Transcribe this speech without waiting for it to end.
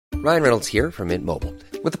Ryan Reynolds here from Mint Mobile.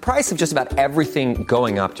 With the price of just about everything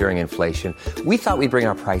going up during inflation, we thought we'd bring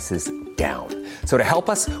our prices down. So to help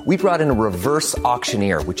us, we brought in a reverse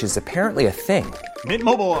auctioneer, which is apparently a thing. Mint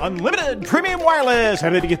Mobile Unlimited Premium Wireless.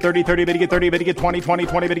 How to get 30, 30, bit to get 30, bit to get 20, 20,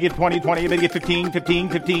 20, bit to get 20, 20, bit to get 15, 15,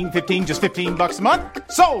 15, 15, just $15 a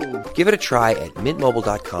month? Sold! Give it a try at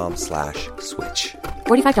mintmobile.com/switch.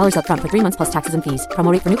 $45 up front for 3 months plus taxes and fees.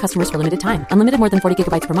 Promo rate for new customers for limited time. Unlimited more than 40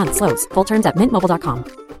 gigabytes per month. Slows full terms at mintmobile.com.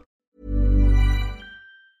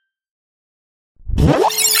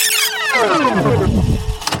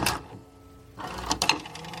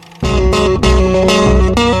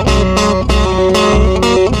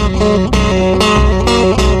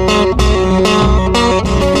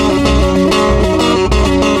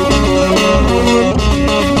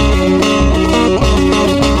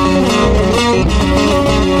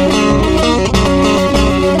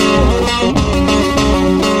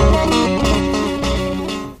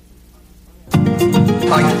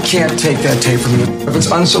 I can't take that tape from you. If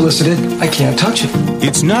it's unsolicited, I can't touch it.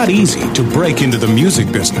 It's not easy to break into the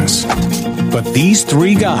music business. But these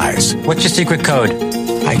three guys... What's your secret code?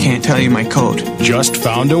 I can't tell you my code. ...just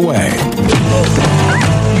found a way.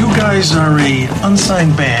 You guys are a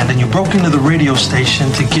unsigned band, and you broke into the radio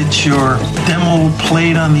station to get your demo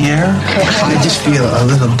played on the air? I just feel a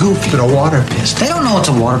little goofy with a water pistol. They don't know it's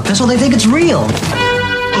a water pistol. They think it's real.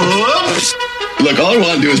 Oops. Look, all I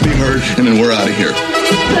want to do is be heard, and then we're out of here.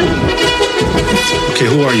 Okay,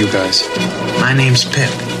 who are you guys? My name's Pip.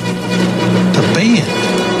 The band.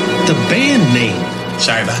 The band name.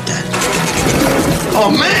 Sorry about that. Oh,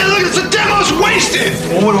 man, look, it's the demo's wasted!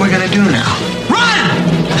 Well, what are we going to do now? Run!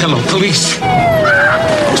 Hello, police.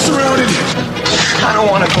 I'm surrounded. I don't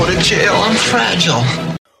want to go to jail. I'm fragile.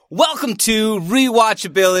 Welcome to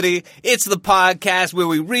Rewatchability. It's the podcast where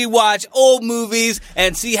we rewatch old movies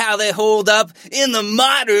and see how they hold up in the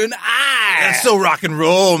modern eye. That's so rock and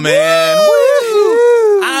roll, man.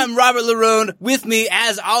 Woo! I'm Robert Larone. With me,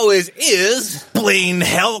 as always, is Blaine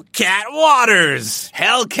Hellcat Waters.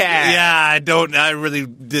 Hellcat. Yeah, I really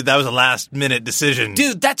did. That was a last minute decision.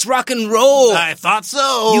 Dude, that's rock and roll. I thought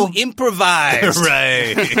so. You improvised.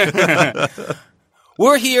 Right.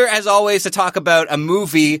 We're here, as always, to talk about a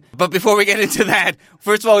movie. But before we get into that,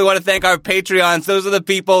 first of all, we want to thank our Patreons. Those are the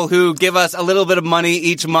people who give us a little bit of money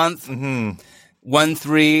each month. Mm-hmm. $1,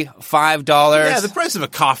 $3, $5. Yeah, the price of a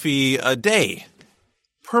coffee a day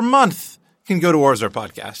per month can go towards our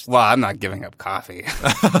podcast. Well, I'm not giving up coffee.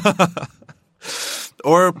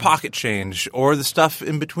 Or pocket change, or the stuff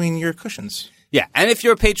in between your cushions. Yeah, and if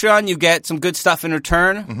you're a Patreon, you get some good stuff in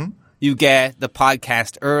return. Mm-hmm. You get the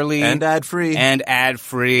podcast early. And ad-free. And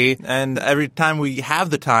ad-free. And every time we have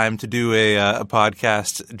the time to do a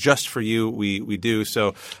podcast just for you, we do.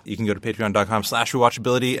 So you can go to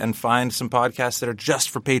patreon.com/rewatchability and find some podcasts that are just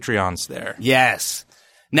for Patreons there. Yes.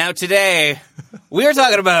 Now today, we are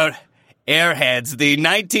talking about Airheads, the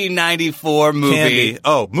 1994 movie. Candy.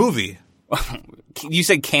 Oh, movie. You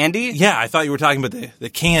said candy? Yeah, I thought you were talking about the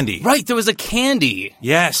candy. Right, there was a candy.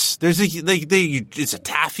 Yes, there's it's a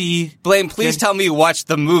taffy. Blaine, please tell me you watched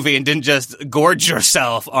the movie and didn't just gorge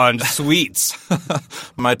yourself on sweets.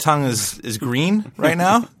 My tongue is green right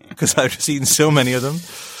now because I've just eaten so many of them.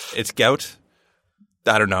 It's gout.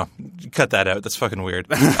 I don't know. Cut that out. That's fucking weird.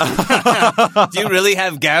 Do you really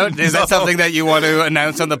have gout? Is that something that you want to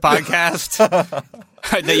announce on the podcast?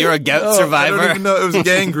 That you're a gout survivor? I don't even know. It was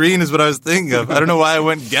gangrene is what I was thinking of. I don't know why I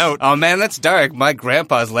went gout. Oh, man, that's dark. My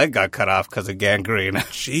grandpa's leg got cut off because of gangrene.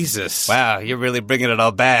 Jesus. Wow, you're really bringing it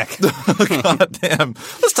all back. God damn.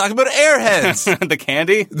 Let's talk about Airheads. The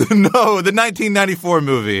candy? No, the 1994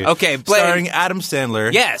 movie. Okay, Blaine. Starring Adam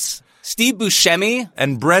Sandler. Yes. Steve Buscemi.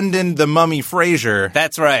 And Brendan the Mummy Fraser.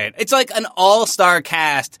 That's right. It's like an all-star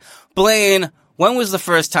cast. Blaine, when was the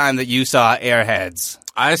first time that you saw Airheads?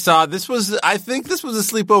 I think this was a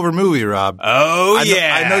sleepover movie, Rob. Oh,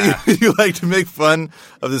 I know you like to make fun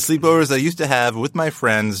of the sleepovers I used to have with my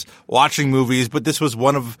friends watching movies, but this was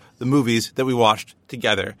one of the movies that we watched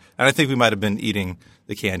together. And I think we might have been eating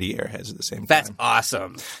the candy Airheads at the same time. That's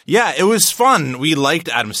awesome. Yeah, it was fun. We liked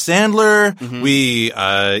Adam Sandler. Mm-hmm. We,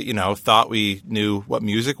 thought we knew what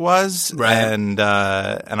music was. Right. And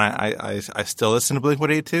I still listen to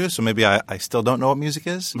Blink-182, so maybe I still don't know what music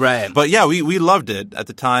is. Right. But yeah, we loved it at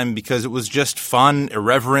the time because it was just fun,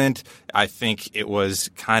 irreverent. I think it was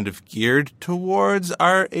kind of geared towards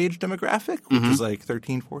our age demographic, which is like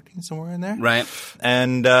 13, 14, somewhere in there. Right.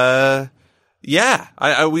 And, yeah,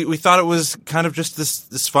 we thought it was kind of just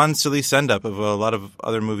this fun, silly send-up of a lot of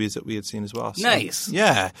other movies that we had seen as well. So, nice.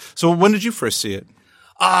 Yeah. So when did you first see it?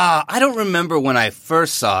 I don't remember when I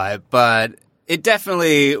first saw it, but it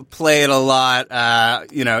definitely played a lot,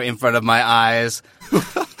 in front of my eyes.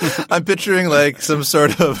 I'm picturing like some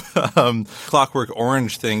sort of Clockwork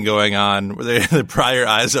Orange thing going on where they pry your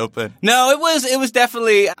eyes open. No, it was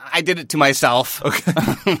definitely, I did it to myself. Okay.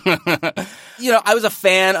 I was a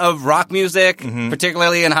fan of rock music,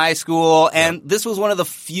 particularly in high school, and this was one of the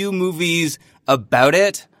few movies about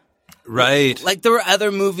it. Right. Like, there were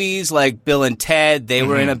other movies like Bill and Ted. They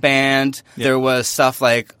were in a band. Yep. There was stuff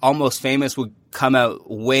like Almost Famous would come out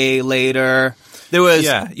way later. There was...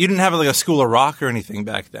 Yeah, you didn't have like a School of Rock or anything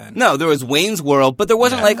back then. No, there was Wayne's World, but there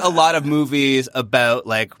wasn't like a lot of movies about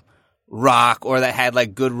like rock or that had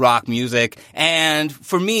like good rock music. And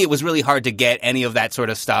for me, it was really hard to get any of that sort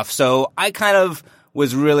of stuff. So I kind of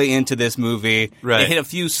was really into this movie. Right. It hit a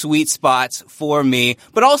few sweet spots for me.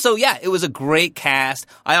 But also, yeah, it was a great cast.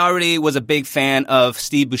 I already was a big fan of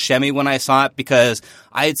Steve Buscemi when I saw it because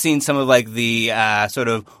I had seen some of like the sort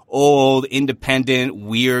of old, independent,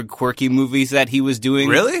 weird, quirky movies that he was doing.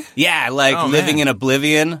 Really? Yeah, like Living in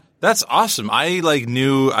Oblivion. That's awesome. I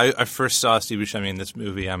knew I first saw Steve Buscemi in this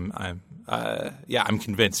movie. I'm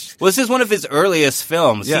convinced. Well, this is one of his earliest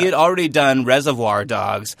films. Yeah. He had already done Reservoir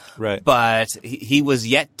Dogs, right? But he was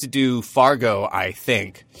yet to do Fargo, I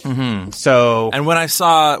think. Mm-hmm. So, and when I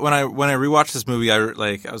rewatched this movie, I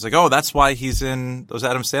was like, oh, that's why he's in those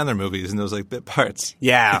Adam Sandler movies and those like bit parts.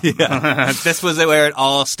 Yeah, This was where it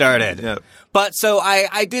all started. Yeah. But so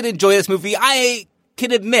I did enjoy this movie. I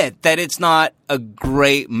can admit that it's not a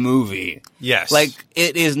great movie. Yes. Like,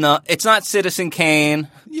 it's not Citizen Kane.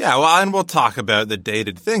 Yeah, well, and we'll talk about the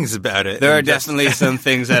dated things about it. There are definitely some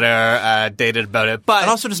things that are dated about it, but it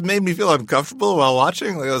also just made me feel uncomfortable while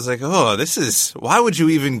watching. Like I was like, "Oh, why would you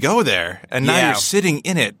even go there?" And now you're sitting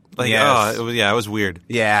in it. Like, yes. It was weird.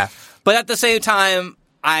 Yeah, but at the same time,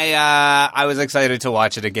 I was excited to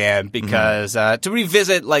watch it again because to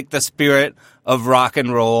revisit like the spirit of rock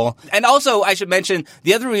and roll. And also, I should mention,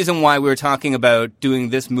 the other reason why we were talking about doing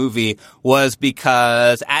this movie was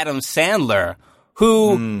because Adam Sandler,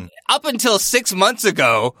 who up until 6 months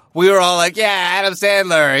ago, we were all like, yeah, Adam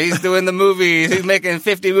Sandler, he's doing the movies, he's making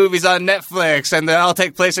 50 movies on Netflix, and they all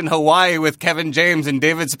take place in Hawaii with Kevin James and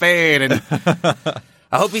David Spade, and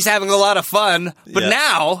I hope he's having a lot of fun. But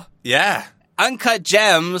now, Uncut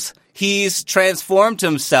Gems, he's transformed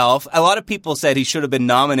himself. A lot of people said he should have been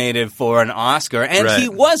nominated for an Oscar, and he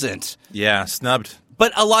wasn't. Yeah, snubbed.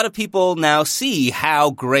 But a lot of people now see how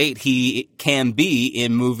great he can be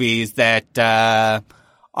in movies that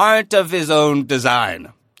aren't of his own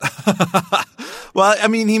design. Well, I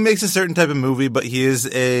mean, he makes a certain type of movie, but he is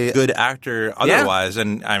a good actor otherwise. Yeah.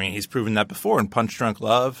 And, I mean, he's proven that before in Punch Drunk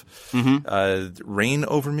Love. Mm-hmm. Rain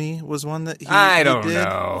Over Me was one that he did. I don't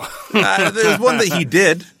know. There's one that he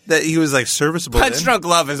did that he was, like, serviceable Punch Drunk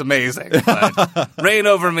Love is amazing. But Rain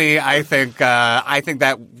Over Me, I think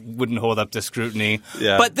that wouldn't hold up to scrutiny.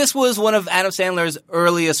 Yeah. But this was one of Adam Sandler's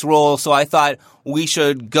earliest roles, so I thought we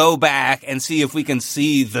should go back and see if we can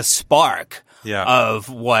see the spark of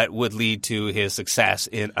what would lead to his success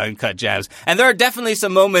in Uncut Gems. And there are definitely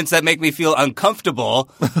some moments that make me feel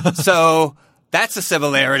uncomfortable. So that's a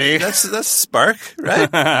similarity. That's spark,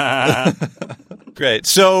 right? Great.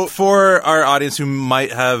 So for our audience who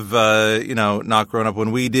might have, not grown up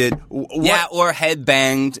when we did. Or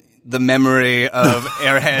headbanged the memory of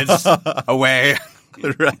Airheads away.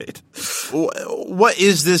 Right. What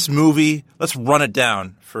is this movie? Let's run it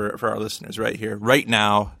down for our listeners right here, right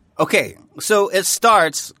now. Okay, so it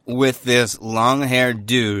starts with this long-haired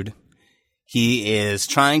dude. He is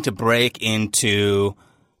trying to break into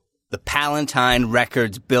the Palatine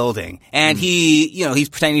Records building. And he's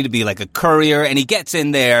pretending to be like a courier, and he gets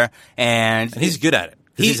in there, and he's good at it.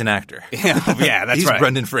 He's an actor. Yeah, that's he's right. He's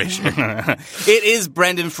Brendan Fraser. It is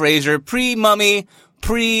Brendan Fraser, pre-Mummy,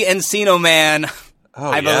 pre-Encino Man,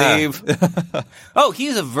 I believe.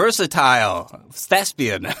 He's a versatile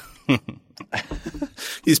thespian.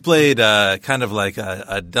 He's played kind of like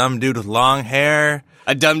a dumb dude with long hair.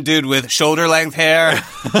 A dumb dude with shoulder-length hair.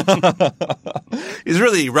 He's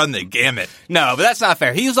really run the gamut. No, but that's not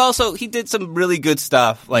fair. He did some really good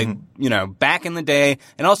stuff, like, back in the day.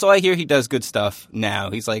 And also I hear he does good stuff now.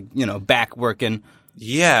 He's like, back working.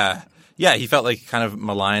 Yeah. Yeah, he felt like kind of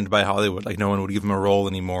maligned by Hollywood. Like no one would give him a role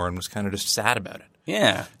anymore and was kind of just sad about it.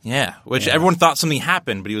 Yeah. Yeah, which everyone thought something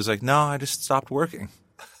happened, but he was like, no, I just stopped working.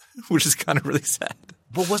 Which is kind of really sad.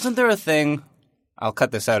 But wasn't there a thing, I'll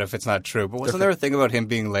cut this out if it's not true, but wasn't there a thing about him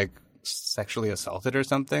being, like, sexually assaulted or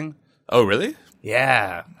something? Oh, really?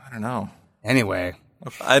 Yeah. I don't know. Anyway.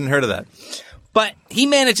 I hadn't heard of that. But he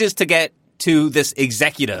manages to get to this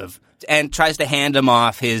executive and tries to hand him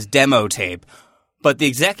off his demo tape. But the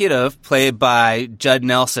executive, played by Judd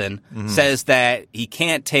Nelson, says that he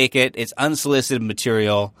can't take it. It's unsolicited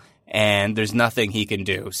material, and there's nothing he can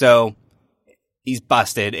do. So he's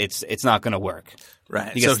busted. It's not going to work.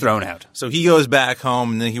 Right. He gets thrown out. So he goes back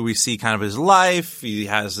home, and then we see kind of his life. He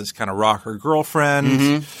has this kind of rocker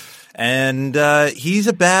girlfriend, and he's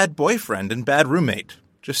a bad boyfriend and bad roommate.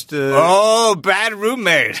 Bad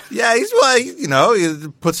roommate. Yeah, he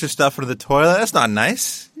puts her stuff into the toilet. That's not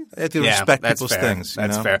nice. You have to respect people's things.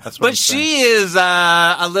 That's fair. But she is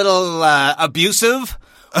a little abusive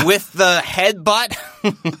with the headbutt.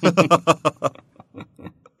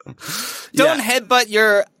 Don't headbutt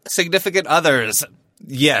your significant others.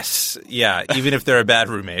 Yes, yeah, even if they're a bad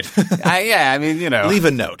roommate. Leave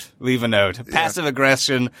a note. Leave a note. Passive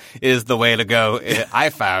aggression is the way to go, I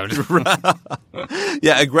found.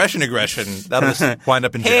 Yeah, aggression. That'll just wind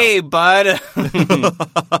up in jail. Hey, bud.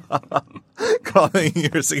 Calling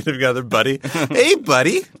your significant other buddy. Hey,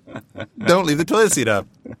 buddy. Don't leave the toilet seat up.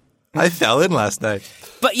 I fell in last night.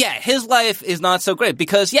 But yeah, his life is not so great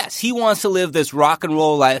because, yes, he wants to live this rock and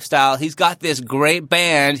roll lifestyle. He's got this great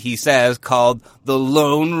band, he says, called the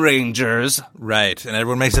Lone Rangers. Right. And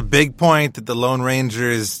everyone makes a big point that the Lone Ranger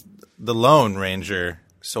is the Lone Ranger.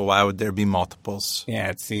 So why would there be multiples? Yeah,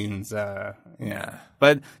 it seems, yeah.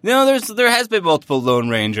 But, there has been multiple Lone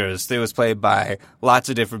Rangers. It was played by lots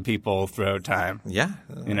of different people throughout time. Yeah.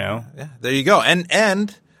 Yeah, there you go.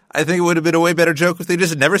 And I think it would have been a way better joke if they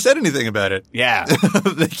just never said anything about it. Yeah.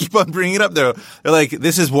 They keep on bringing it up, though. They're like,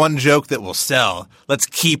 this is one joke that will sell. Let's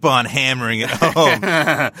keep on hammering it home.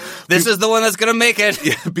 This is the one that's going to make it.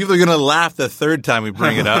 Yeah, people are going to laugh the third time we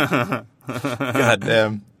bring it up. God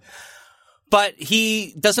damn. But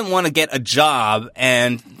he doesn't want to get a job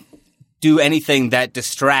and do anything that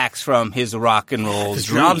distracts from his rock and roll dreams.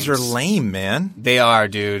 Jobs are lame, man. They are,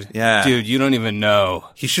 dude. Yeah. Dude, you don't even know.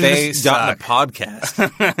 He should have just gotten a podcast.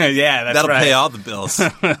 Yeah, that's That'll right. pay all the bills.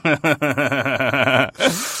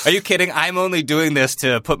 Are you kidding? I'm only doing this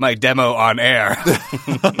to put my demo on air.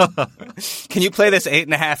 Can you play this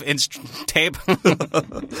 8.5-inch tape?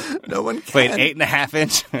 No one can. Wait,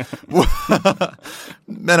 8.5-inch?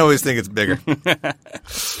 Men always think it's bigger.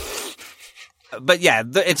 But yeah,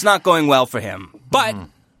 it's not going well for him. But,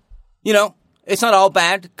 it's not all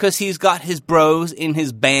bad because he's got his bros in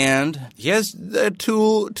his band. He has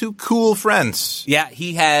two cool friends. Yeah,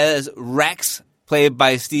 he has Rex, played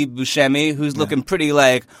by Steve Buscemi, who's looking pretty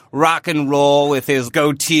like rock and roll with his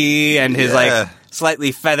goatee and his like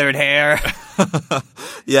slightly feathered hair.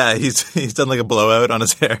 Yeah, he's done like a blowout on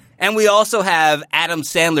his hair. And we also have Adam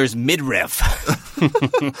Sandler's midriff.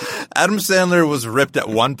 Adam Sandler was ripped at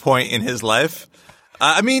one point in his life.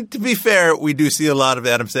 I mean, to be fair, we do see a lot of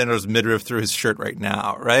Adam Sandler's midriff through his shirt right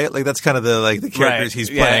now, right? Like that's kind of the characters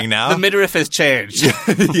he's playing now. The midriff has changed.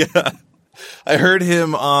 Yeah. I heard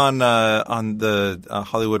him on the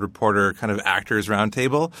Hollywood Reporter kind of actors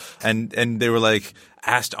roundtable, and they were like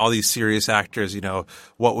asked all these serious actors,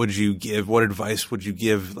 what would you give? What advice would you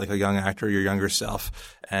give like a young actor, your younger self?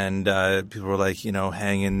 And people were like,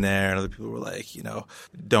 hang in there. And other people were like,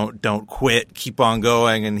 don't quit, keep on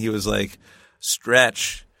going. And he was like,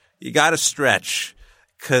 stretch. You got to stretch.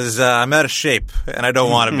 Because I'm out of shape, and I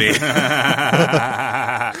don't want to be. He's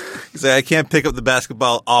like, I can't pick up the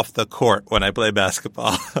basketball off the court when I play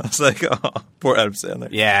basketball. I was like, oh, poor Adam Sandler.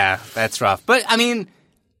 Yeah, that's rough. But, I mean,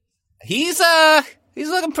 he's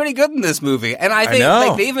looking pretty good in this movie. And I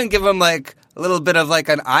think they even give him, like, a little bit of, like,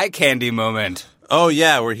 an eye candy moment. Oh,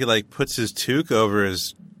 yeah, where he, like, puts his toque over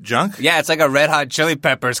his junk? Yeah, it's like a Red Hot Chili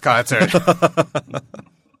Peppers concert.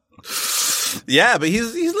 Yeah, but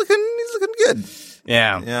he's looking good.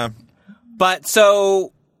 Yeah. Yeah. But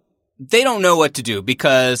so they don't know what to do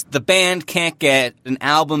because the band can't get an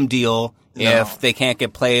album deal if they can't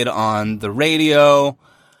get played on the radio.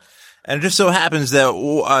 And it just so happens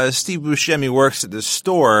that Steve Buscemi works at this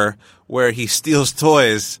store where he steals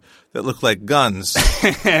toys that look like guns,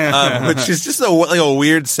 which is just a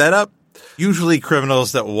weird setup. Usually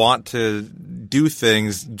criminals that want to do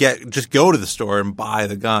things just go to the store and buy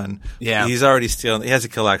the gun. Yeah. He's already stealing. He has a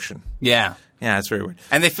collection. Yeah. Yeah, it's very weird.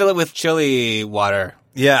 And they fill it with chili water.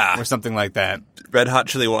 Yeah. Or something like that. Red Hot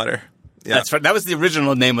Chili Water. Yeah. That's right. That was the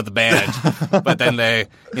original name of the band. But then they,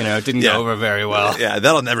 it didn't go over very well. Yeah,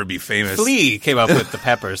 that'll never be famous. Flea came up with the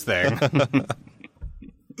peppers thing.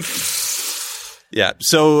 Yeah.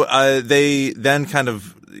 So they then kind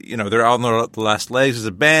of, they're on the last legs as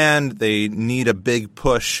a band. They need a big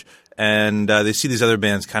push. And they see these other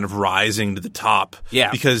bands kind of rising to the top.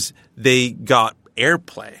 Yeah. Because they got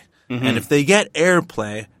airplay. Mm-hmm. And if they get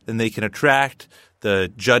airplay, then they can attract the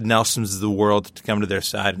Judd Nelsons of the world to come to their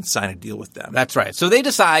side and sign a deal with them. That's right. So they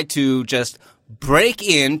decide to just break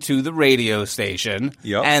into the radio station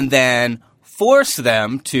Yep. and then force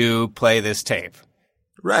them to play this tape.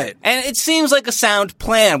 Right. And it seems like a sound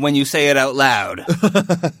plan when you say it out loud.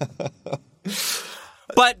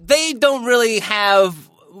 But they don't really have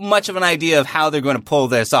much of an idea of how they're going to pull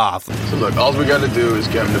this off. So look, all we got to do is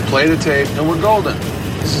get them to play the tape, and we're golden.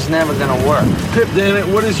 This is never gonna work. Pip, damn it,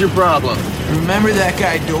 what is your problem? Remember that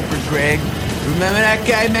guy, Doper Greg? Remember that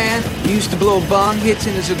guy, man? He used to blow bong hits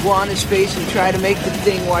in his iguana's face and try to make the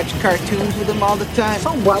thing watch cartoons with him all the time.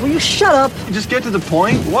 So what? Will you shut up? Just get to the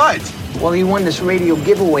point. What? Well, he won this radio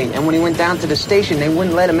giveaway, and when he went down to the station, they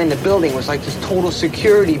wouldn't let him in the building. It was like this total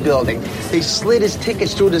security building. They slid his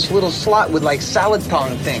tickets through this little slot with like salad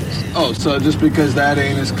tongue things. Oh, so just because that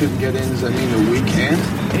anus couldn't get in, does that mean that we can't?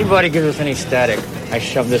 Anybody gives us any static, I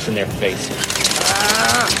shove this in their face.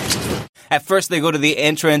 At first, they go to the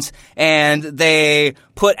entrance, and they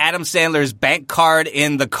put Adam Sandler's bank card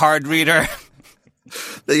in the card reader.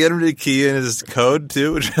 They get him to key in his code,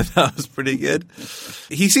 too, which I thought was pretty good.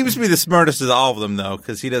 He seems to be the smartest of all of them, though,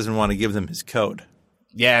 because he doesn't want to give them his code.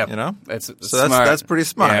 Yeah. You know? That's That's pretty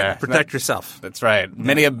smart. Yeah, Protect yourself. That's right.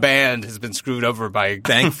 Many a band has been screwed over by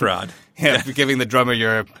bank fraud. Yeah, giving the drummer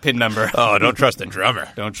your PIN number. Oh, don't trust the drummer.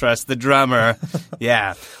 Don't trust the drummer.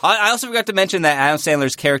 Yeah. I also forgot to mention that Adam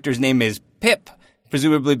Sandler's character's name is Pip,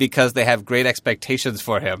 presumably because they have great expectations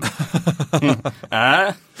for him.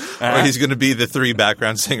 Or he's going to be the 3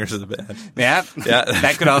 background singers of the band. Yeah.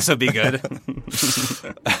 That could also be good.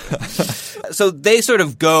 So they sort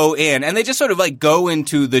of go in, and they just sort of like go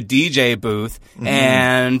into the DJ booth,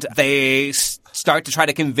 and they start to try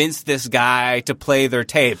to convince this guy to play their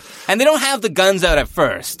tape. And they don't have the guns out at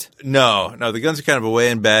first. No, the guns are kind of away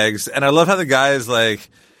in bags. And I love how the guy is like,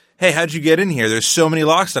 hey, how'd you get in here? There's so many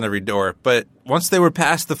locks on every door. But once they were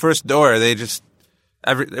past the first door, they just...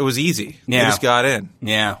 it was easy. Yeah. They just got in.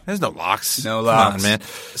 Yeah. There's no locks. No locks. Come on, man.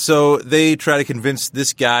 So they try to convince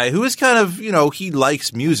this guy, who is kind of, he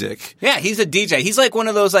likes music. Yeah, he's a DJ. He's like one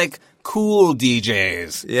of those, like, cool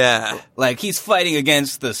DJs. Yeah. Like, he's fighting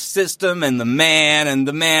against the system and the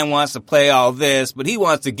man wants to play all this, but he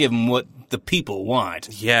wants to give him what the people want.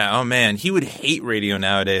 Yeah, oh man. He would hate radio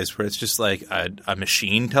nowadays where it's just like a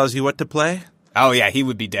machine tells you what to play. Oh, yeah, he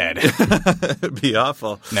would be dead. It'd be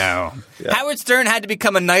awful. No. Yeah. Howard Stern had to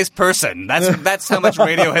become a nice person. That's how much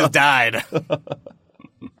radio has died.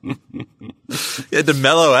 He had to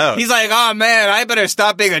mellow out. He's like, oh, man, I better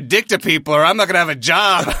stop being a dick to people or I'm not going to have a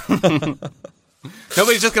job.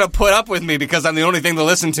 Nobody's just going to put up with me because I'm the only thing to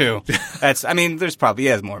listen to. There's probably, he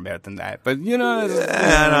has more merit than that. But,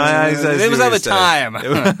 it was of a time.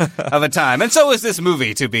 Of a time. And so is this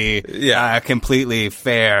movie, to be completely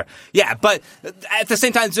fair. Yeah, but at the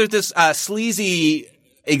same time, there's this sleazy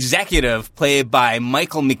executive played by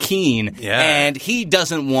Michael McKean, and he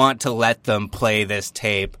doesn't want to let them play this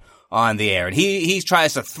tape on the air. And he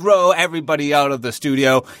tries to throw everybody out of the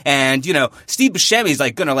studio. And, Steve Buscemi's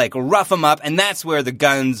like going to like rough him up. And that's where the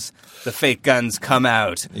fake guns come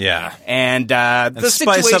out. Yeah. And the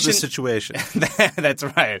spice up the situation. That's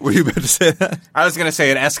right. Were you about to say that? I was going to say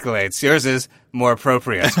it escalates. Yours is more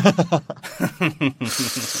appropriate.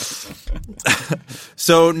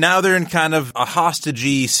 So now they're in kind of a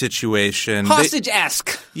hostage-y situation.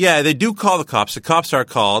 Hostage-esque. They do call the cops. The cops are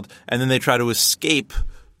called. And then they try to escape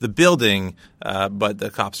the building, but the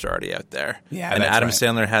cops are already out there. Yeah, and that's Adam right.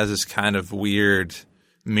 Sandler has this kind of weird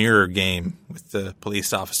mirror game with the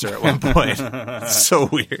police officer at one point. It's so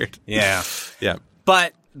weird. Yeah. Yeah.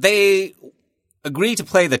 But they agree to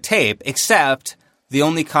play the tape, except the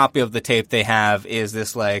only copy of the tape they have is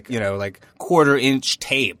this like 1/4-inch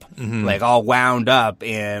tape, like all wound up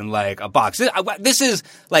in like a box. This is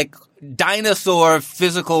like dinosaur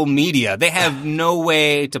physical media. They have no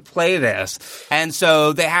way to play this. And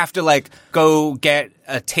so they have to like go get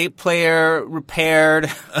a tape player repaired.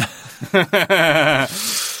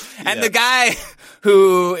 And the guy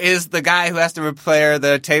who is the guy who has to repair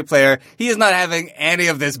the tape player, he is not having any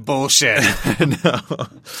of this bullshit.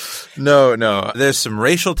 No. There's some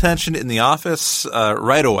racial tension in the office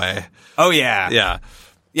right away. Oh, yeah. Yeah.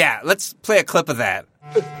 Yeah, let's play a clip of that.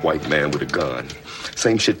 White man with a gun.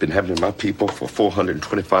 Same shit been happening to my people for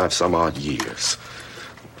 425 some odd years.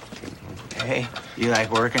 Hey, you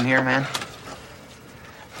like working here, man?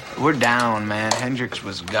 We're down, man. Hendrix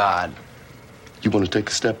was God. You want to take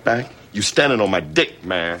a step back? You standing on my dick,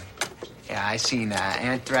 man. Yeah, I seen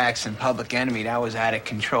Anthrax and Public Enemy. That was out of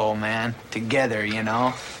control, man. Together,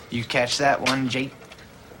 You catch that one, G?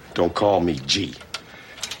 Don't call me G.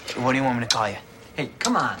 What do you want me to call you? Hey,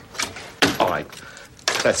 come on. All right,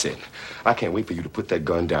 that's it. I can't wait for you to put that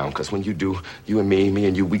gun down, because when you do, you and me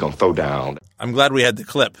and you, we gonna throw down. I'm glad we had the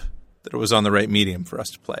clip that it was on the right medium for us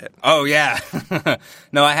to play it. Oh, yeah.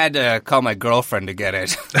 No, I had to call my girlfriend to get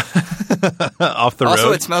it. Off the road?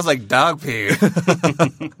 Also, it smells like dog pee.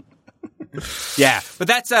 Yeah, but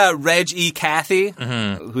that's Reg E. Cathy,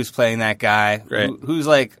 who's playing that guy, who's,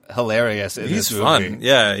 like, hilarious in this movie. He's fun.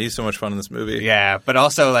 Yeah, he's so much fun in this movie. Yeah, but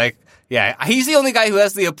also, like, yeah, he's the only guy who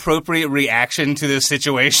has the appropriate reaction to this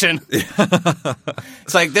situation.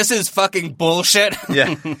 It's like, this is fucking bullshit.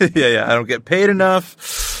 Yeah, I don't get paid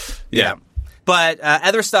enough. Yeah. But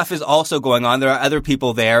other stuff is also going on. There are other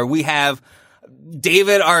people there. We have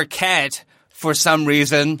David Arquette, for some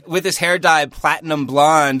reason, with his hair dyed platinum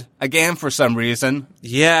blonde, again for some reason.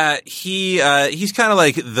 Yeah, he's kind of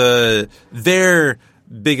like their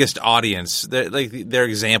biggest audience, their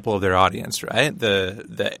example of their audience, right?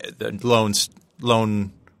 The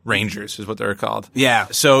Lone Rangers is what they're called. Yeah.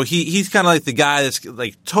 So he's kind of like the guy that's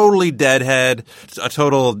like totally deadhead, a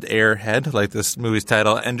total airhead, like this movie's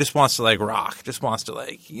title, and just wants to like rock, just wants to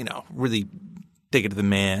like, really take it to the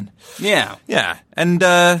man. Yeah. Yeah. And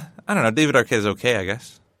I don't know, David Arquette is okay, I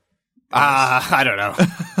guess. I don't know.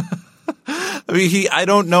 I mean, I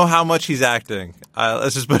don't know how much he's acting.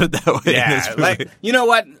 Let's just put it that way. Yeah, in this movie. like, you know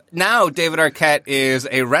what? Now David Arquette is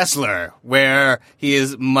a wrestler, where he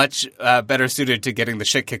is much better suited to getting the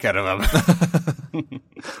shit kicked out of him.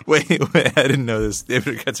 Wait, I didn't know this.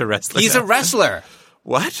 David Arquette's a wrestler. He's a wrestler.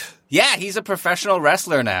 What? Yeah, he's a professional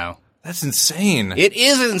wrestler now. That's insane. It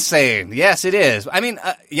is insane. Yes, it is. I mean,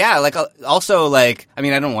 also, like, I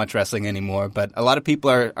mean, I don't watch wrestling anymore, but a lot of people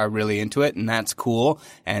are really into it, and that's cool.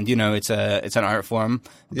 And, it's an art form.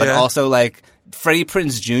 But also, like, Freddie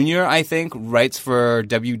Prinze Jr., I think, writes for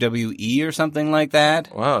WWE or something like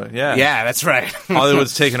that. Wow, yeah. Yeah, that's right.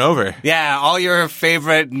 Hollywood's taken over. Yeah, all your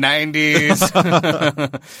favorite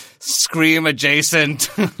 90s Scream-adjacent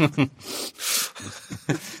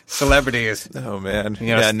celebrities. Oh, man.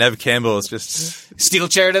 Yeah, Nev Campbell is just... Steel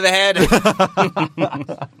chair to the head.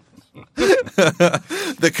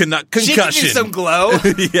 The concussion. She could use some glow.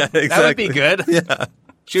 Yeah, exactly. That would be good. Yeah.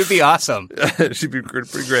 She would be awesome. She'd be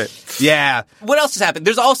pretty great. Yeah. What else has happened?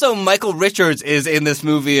 There's also Michael Richards is in this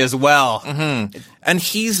movie as well. Mm-hmm. And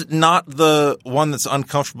he's not the one that's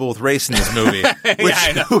uncomfortable with race in this movie,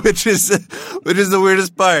 which is the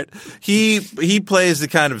weirdest part. He plays the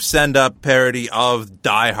kind of send-up parody of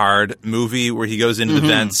Die Hard movie where he goes into the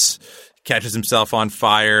vents, catches himself on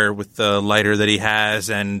fire with the lighter that he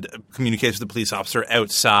has, and communicates with the police officer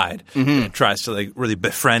outside. And tries to like really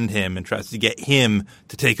befriend him and tries to get him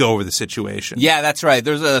to take over the situation. Yeah, that's right.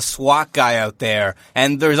 There's a SWAT guy out there,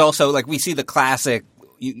 and there's also like we see the classic.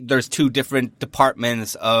 There's two different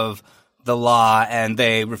departments of the law, and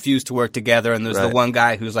they refuse to work together. And there's the one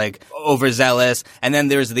guy who's like overzealous, and then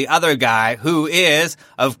there's the other guy who is,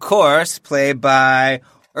 of course, played by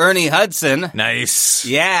Ernie Hudson. Nice.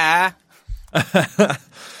 Yeah.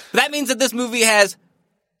 That means that this movie has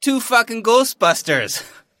two fucking Ghostbusters.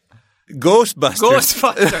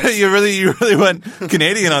 Ghostbusters. You really went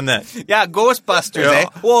Canadian on that. Yeah, Ghostbusters, eh?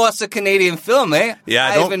 Well, it's a Canadian film, eh? Yeah,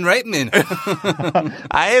 Ivan Reitman.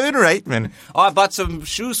 Ivan Reitman. Oh, I bought some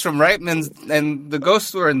shoes from Reitman's, and the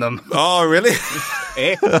ghosts were in them. Oh, really?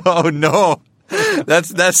 Eh? Oh no,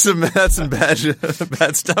 that's some bad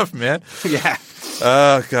stuff, man. Yeah.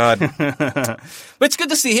 Oh God. But it's good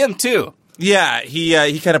to see him too. Yeah,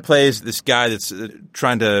 he kind of plays this guy that's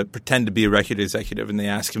trying to pretend to be a record executive, and they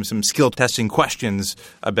ask him some skill testing questions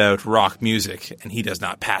about rock music, and he does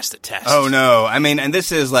not pass the test. Oh no! I mean, and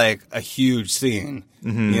this is like a huge scene.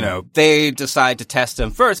 Mm-hmm. They decide to test him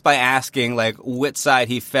first by asking like which side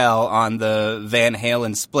he fell on the Van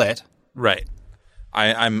Halen split. Right.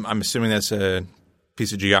 I'm assuming that's a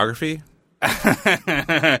piece of geography.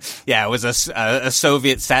 Yeah, it was a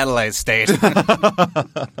Soviet satellite state.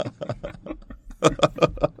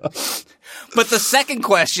 But the second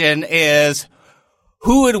question is,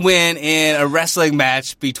 who would win in a wrestling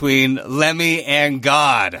match between Lemmy and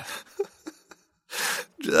God?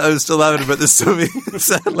 I was still laughing about the Soviet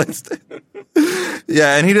satellite state.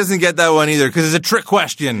 Yeah, and he doesn't get that one either because it's a trick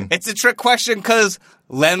question. It's a trick question because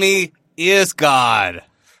Lemmy is God.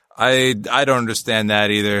 I don't understand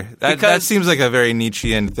that either. That seems like a very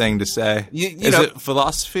Nietzschean thing to say. Is it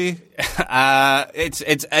philosophy?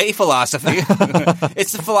 It's a philosophy.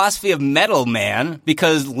 It's the philosophy of metal, man.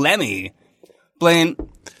 Because Lemmy, Blaine.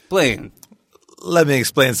 Let me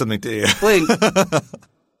explain something to you. Blaine,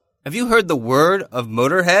 have you heard the word of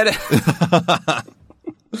Motorhead?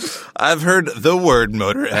 I've heard the word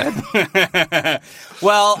Motorhead.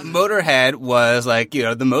 Well, Motorhead was like,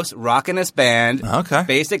 the most rockinest band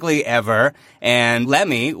basically ever. And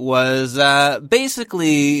Lemmy was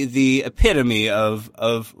basically the epitome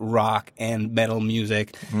of rock and metal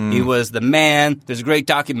music. He was the man. There's a great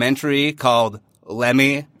documentary called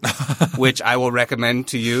Lemmy, which I will recommend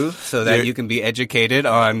to you so that you can be educated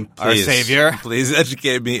on our savior. Please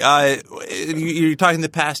educate me. You're talking the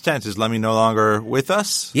past tense. Is Lemmy no longer with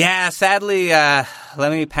us? Yeah, sadly,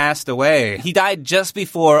 Lemmy passed away. He died just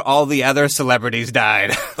before all the other celebrities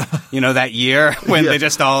died. That year when they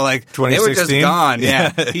just all they were just gone.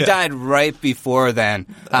 Yeah. He died right before then.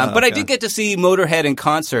 But I did get to see Motorhead in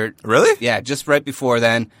concert. Really? Yeah, just right before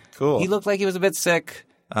then. Cool. He looked like he was a bit sick.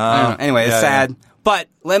 Anyway, it's sad. Yeah. But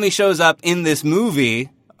Lemmy shows up in this movie.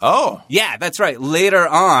 Oh. Yeah, that's right. Later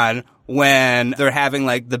on, when they're having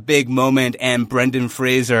the big moment and Brendan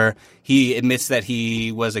Fraser, he admits that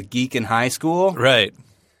he was a geek in high school. Right.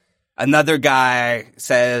 Another guy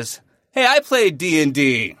says, hey, I played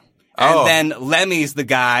D&D. And then Lemmy's the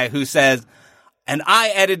guy who says, and I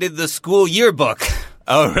edited the school yearbook.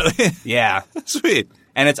 Oh, really? Yeah. Sweet.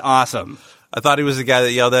 And it's awesome. I thought he was the guy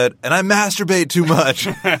that yelled at, and I masturbate too much.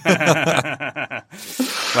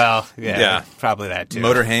 Well, yeah, probably that too.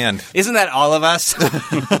 Motor hand. Isn't that all of us?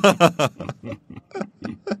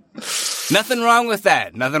 Nothing wrong with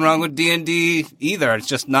that. Nothing wrong with D&D either. It's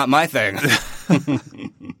just not my thing.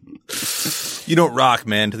 You don't rock,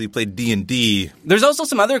 man, until you play D&D. There's also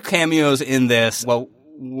some other cameos in this. Well,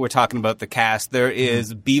 we're talking about the cast. There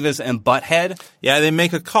is Beavis and Butthead. Yeah, they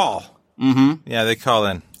make a call. Mm-hmm. Yeah, they call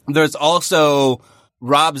in. There's also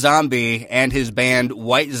Rob Zombie and his band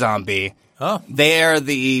White Zombie. Oh. They're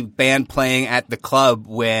the band playing at the club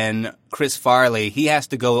when Chris Farley, he has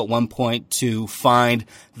to go at one point to find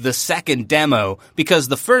the second demo because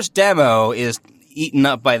the first demo is eaten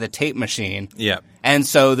up by the tape machine. Yeah. And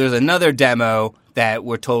so there's another demo that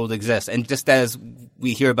we're told exists. And just as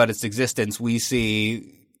we hear about its existence, we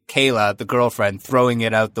see Kayla, the girlfriend, throwing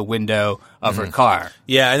it out the window of her car.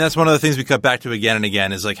 Yeah, and that's one of the things we cut back to again and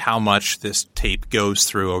again is how much this tape goes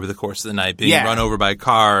through over the course of the night, being run over by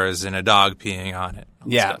cars and a dog peeing on it.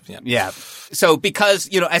 Yeah. So because,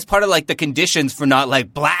 as part of the conditions for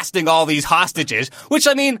not blasting all these hostages, which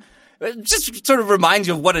I mean, just sort of reminds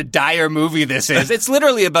you of what a dire movie this is. It's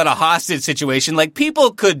literally about a hostage situation.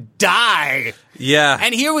 People could die. Yeah.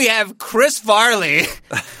 And here we have Chris Farley.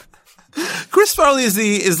 Chris Farley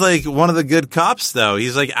is one of the good cops, though.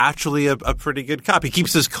 He's actually a pretty good cop. He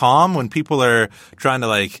keeps his calm when people are trying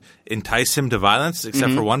to entice him to violence,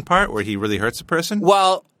 except for one part where he really hurts a person.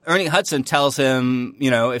 Well, Ernie Hudson tells him,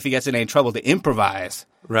 if he gets in any trouble to improvise.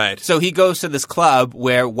 Right. So he goes to this club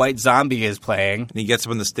where White Zombie is playing. And he gets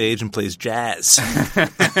up on the stage and plays jazz.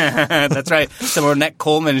 That's right. Some Ornette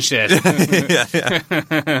Coleman shit.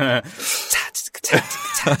 Yeah.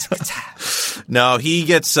 No, he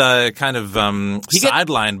gets kind of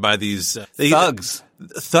sidelined by these thugs.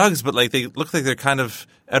 Thugs, but they look like they're kind of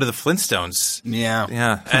out of the Flintstones.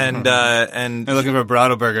 Yeah. And they're looking for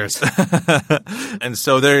Brado burgers. And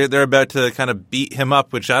so they're about to kind of beat him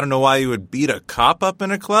up, which I don't know why you would beat a cop up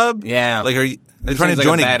in a club. Yeah. Are you trying to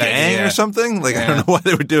join a gang idea. Or something? I don't know why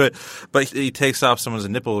they would do it. But he takes off someone's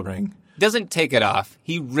nipple ring. Doesn't take it off.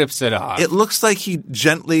 He rips it off. It looks like he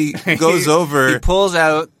gently goes over. He pulls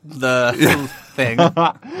out the thing.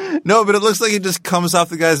 No, but it looks like it just comes off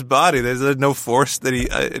the guy's body. There's no force that he...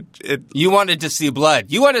 You wanted to see blood.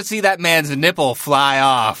 You wanted to see that man's nipple fly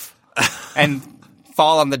off and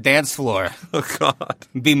fall on the dance floor. Oh, God.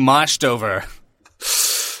 Be moshed over.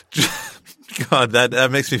 God,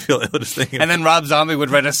 that makes me feel ill just thinking. And then Rob Zombie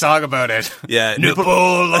would write a song about it. Yeah. Nipple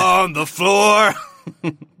on the floor.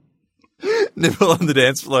 Nipple on the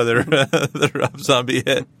dance floor, the Rob Zombie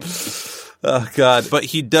hit. Oh, God. But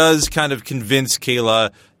he does kind of convince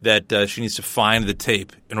Kayla that she needs to find the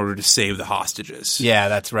tape in order to save the hostages. Yeah,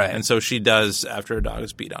 that's right. And so she does after her dog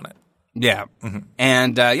is beat on it. Yeah. Mm-hmm.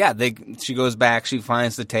 And, she goes back, she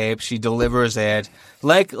finds the tape, she delivers it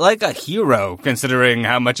like a hero, considering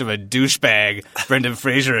how much of a douchebag Brendan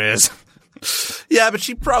Fraser is. Yeah, but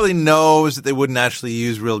she probably knows that they wouldn't actually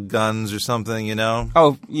use real guns or something,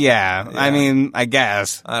 Oh, yeah. I mean, I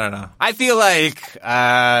guess. I don't know. I feel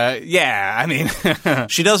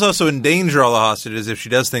She does also endanger all the hostages if she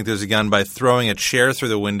does think there's a gun by throwing a chair through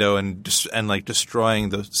the window and destroying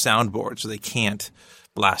the soundboard so they can't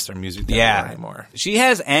blast their music down anymore. She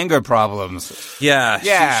has anger problems.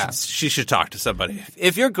 Yeah. She should talk to somebody.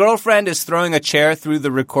 If your girlfriend is throwing a chair through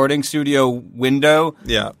the recording studio window,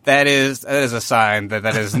 that is a sign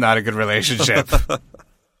that is not a good relationship.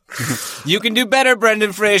 You can do better,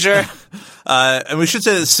 Brendan Fraser. And we should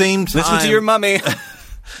say at the same time... Listen to your mummy.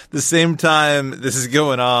 The same time this is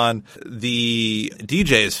going on, the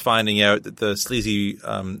DJ is finding out that the sleazy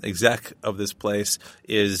exec of this place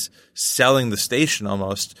is selling the station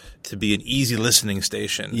almost to be an easy listening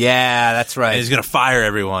station. Yeah, that's right. And he's going to fire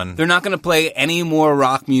everyone. They're not going to play any more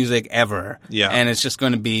rock music ever. Yeah. And it's just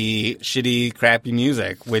going to be shitty, crappy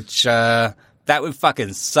music, which that would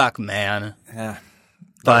fucking suck, man. Yeah.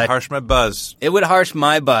 But that would harsh my buzz. It would harsh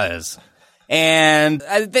my buzz. And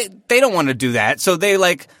they don't want to do that, so they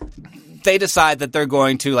decide that they're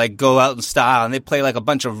going to go out in style, and they play a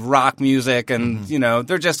bunch of rock music, and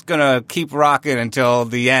they're just gonna keep rocking until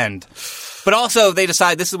the end. But also, this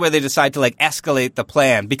is where they decide to escalate the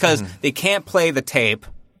plan because they can't play the tape.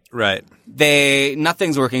 Right.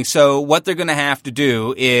 Nothing's working. So what they're gonna have to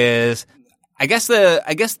do is,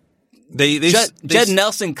 Jed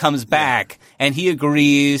Nelson comes back and he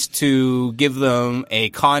agrees to give them a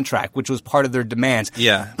contract, which was part of their demands.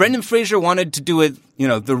 Yeah. Brendan Fraser wanted to do it,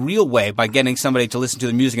 the real way by getting somebody to listen to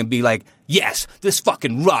the music and be like, yes, this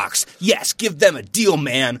fucking rocks. Yes, give them a deal,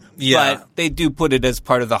 man. Yeah. But they do put it as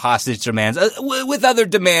part of the hostage demands with other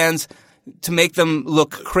demands to make them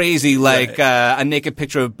look crazy like a naked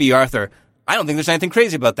picture of B. Arthur. I don't think there's anything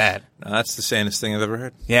crazy about that. No, that's the sanest thing I've ever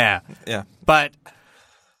heard. Yeah. Yeah. But...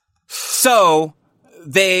 So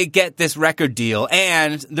they get this record deal,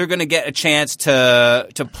 and they're going to get a chance to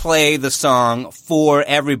play the song for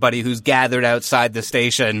everybody who's gathered outside the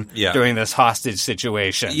station during this hostage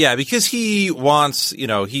situation. Yeah, because he wants, he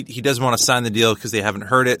doesn't want to sign the deal because they haven't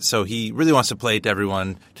heard it, so he really wants to play it to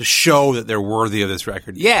everyone to show that they're worthy of this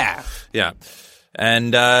record deal. Yeah. Yeah.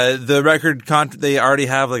 And the record they already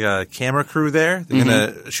have a camera crew there. They're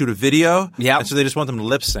going to shoot a video. Yeah. And so they just want them to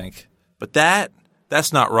lip sync. But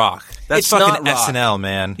that's not rock. That's it's fucking not rock. SNL,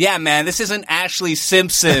 man. Yeah, man. This isn't Ashley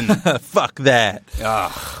Simpson. Fuck that.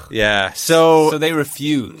 Ugh. Yeah. So they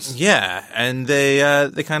refuse. Yeah, and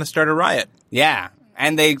they kind of start a riot. Yeah,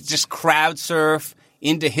 and they just crowd surf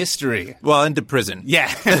into history. Well, into prison.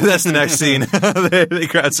 Yeah. That's the next scene. They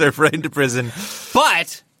crowd surf right into prison.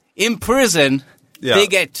 But in prison, they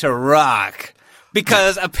get to rock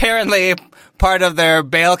because apparently part of their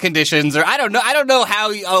bail conditions, or I don't know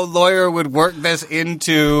how a lawyer would work this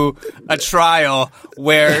into a trial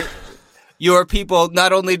where your people,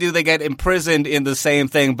 not only do they get imprisoned in the same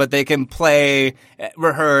thing, but they can play,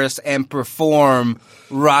 rehearse, and perform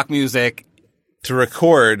rock music. To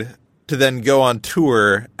record, to then go on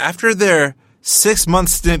tour after their 6-month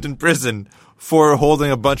stint in prison for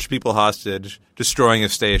holding a bunch of people hostage, destroying a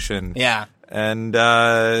station. Yeah. And,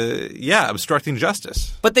 obstructing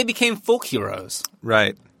justice. But they became folk heroes.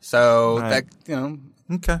 Right. So, Right. that,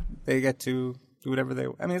 Okay. they get to do whatever they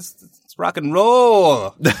want. I mean, it's rock and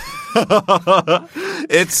roll.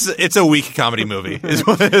 It's a weak comedy movie, is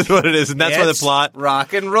what it is. And that's why the plot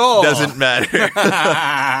rock and roll doesn't matter.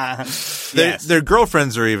 Their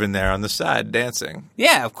girlfriends are even there on the side dancing.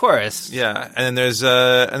 Yeah, of course. Yeah. And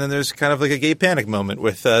then there's kind of a gay panic moment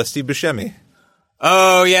with Steve Buscemi.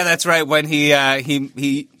 Oh yeah, that's right. When he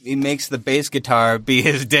makes the bass guitar be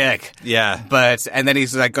his dick. Yeah. And then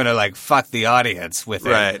he's gonna fuck the audience with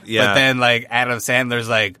it. Right. Yeah. But then Adam Sandler's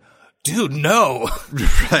like, dude, no.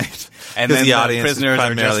 Right. And then the audience prisoners is are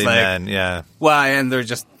primarily just men. Yeah. Well, and they're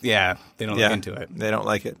just they don't look into it. They don't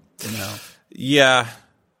like it. No. Yeah.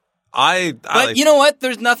 But you know what?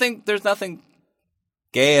 There's nothing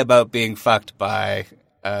gay about being fucked by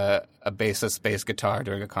a bassist bass guitar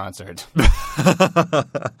during a concert.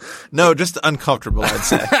 No, just uncomfortable, I'd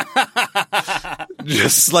say.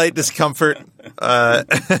 Just slight discomfort.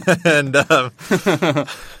 And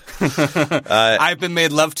I've been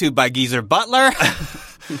made love to by Geezer Butler.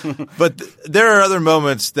 But there are other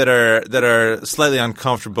moments that are slightly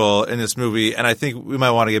uncomfortable in this movie, and I think we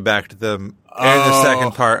might want to get back to them in the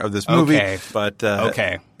second part of this movie. Okay. But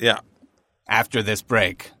okay. Yeah. After this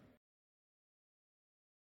break.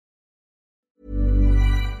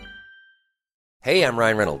 Hey, I'm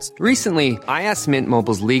Ryan Reynolds. Recently, I asked Mint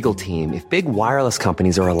Mobile's legal team if big wireless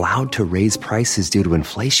companies are allowed to raise prices due to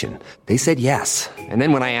inflation. They said yes. And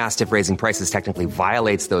then when I asked if raising prices technically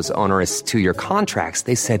violates those onerous 2-year contracts,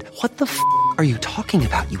 they said, "What the f*** are you talking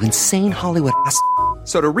about, you insane Hollywood ass?"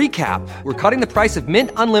 So to recap, we're cutting the price of Mint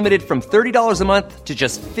Unlimited from $30 a month to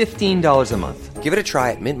just $15 a month. Give it a try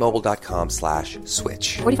at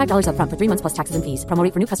mintmobile.com/switch. $45 up front for 3 months plus taxes and fees. Promo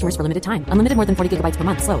rate for new customers for limited time. Unlimited more than 40 gigabytes per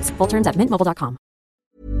month. Slows full terms at mintmobile.com.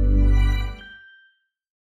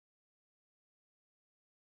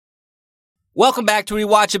 Welcome back to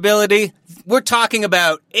Rewatchability. We're talking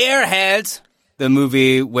about Airheads, the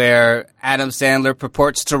movie where Adam Sandler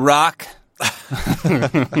purports to rock.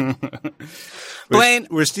 Blaine,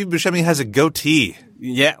 where Steve Buscemi has a goatee.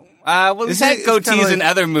 Yeah. Well, he's had goatees in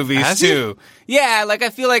other movies too. Yeah, like I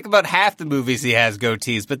feel like about half the movies he has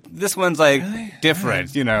goatees, but this one's like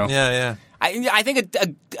different, you know. Yeah. I think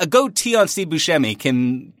a goatee on Steve Buscemi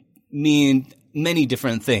can mean many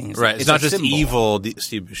different things. Right. It's not just symbol. Evil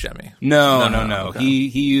Steve Buscemi. No. Okay.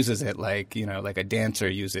 He uses it like, you know, like a dancer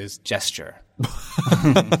uses gesture.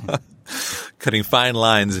 Cutting fine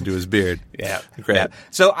lines into his beard. Yeah. Great. Yeah.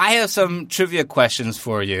 So I have some trivia questions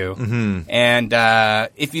for you. Mm-hmm. And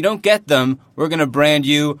if you don't get them, we're going to brand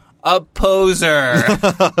you a poser.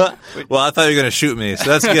 Well, I thought you were going to shoot me,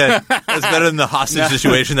 so that's good. That's better than the hostage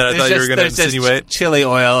situation that I thought you were going to insinuate. There's chili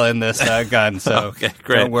oil in this gun, so okay,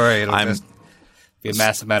 great. Don't worry. It'll just be a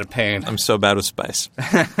massive amount of pain. I'm so bad with spice.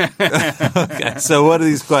 Okay, so what are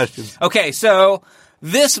these questions? Okay, so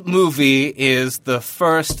this movie is the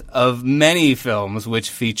first of many films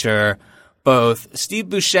which feature both Steve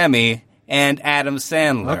Buscemi and Adam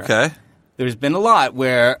Sandler. Okay. There's been a lot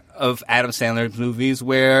of Adam Sandler's movies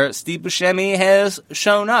where Steve Buscemi has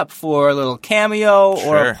shown up for a little cameo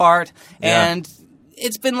or a part, and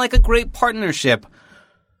it's been like a great partnership.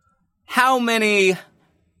 How many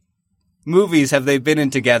movies have they been in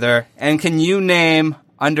together, and can you name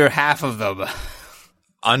under half of them?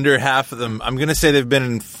 Under half of them. I'm going to say they've been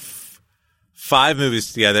in 5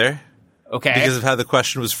 movies together. Okay. Because of how the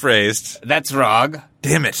question was phrased. That's wrong.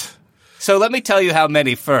 Damn it. So let me tell you how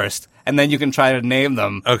many first, and then you can try to name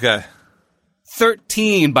them. Okay.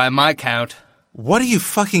 13 by my count. What, are you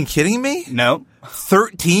fucking kidding me? No.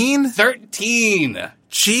 13? 13.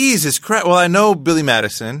 Jesus Christ. Well, I know Billy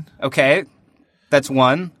Madison. Okay. That's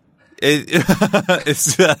one. He's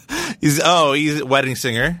a wedding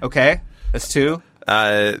singer. Okay. That's 2.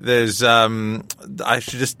 There's I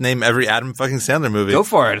should just name every Adam fucking Sandler movie. Go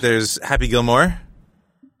for it. There's Happy Gilmore.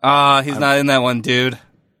 He's not in that one, dude.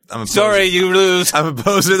 Sorry, you lose. I'm a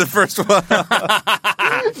poser, the first one.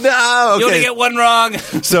 No, okay. You only get one wrong.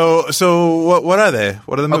 So what are they?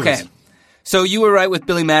 What are the movies? Okay. So you were right with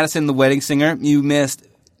Billy Madison, the wedding singer. You missed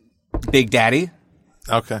Big Daddy.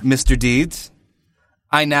 Okay. Mr. Deeds.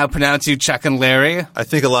 I Now Pronounce You Chuck and Larry. I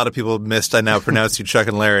think a lot of people missed I Now Pronounce You Chuck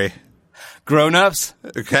and Larry. Grown-Ups.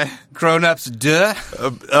 Okay. Grown-Ups, duh.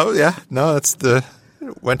 Oh, yeah. No, that's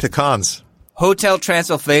went to cons. Hotel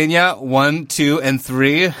Transylvania, 1, 2, and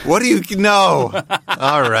 3. What do you know?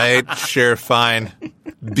 All right. Sure, fine.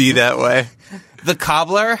 Be that way. The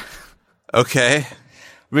Cobbler. Okay.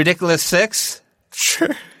 Ridiculous 6. Sure.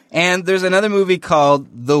 And there's another movie called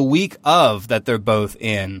The Week Of that they're both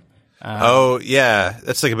in. Oh, yeah.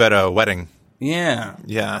 That's like about a wedding. Yeah.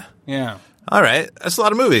 Yeah. Yeah. All right. That's a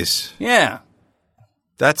lot of movies. Yeah.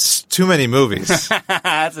 That's too many movies.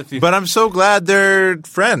 That's a few. But I'm so glad they're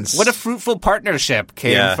friends. What a fruitful partnership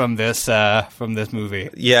came from this movie.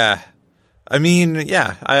 Yeah. I mean,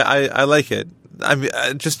 yeah, I like it. I mean,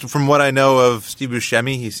 just from what I know of Steve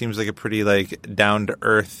Buscemi, he seems like a pretty like down to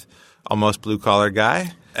earth, almost blue collar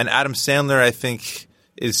guy. And Adam Sandler, I think,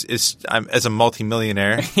 is as a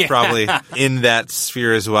multimillionaire, probably in that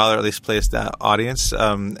sphere as well, or at least plays that audience,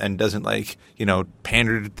 and doesn't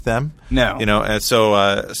pander to them. No, and so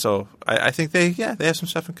I think they have some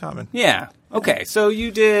stuff in common. Yeah. Okay. So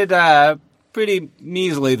you did pretty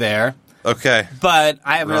measly there. Okay. But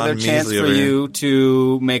I have another chance for you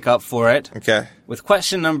to make up for it. Okay. With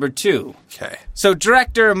question number 2. Okay. So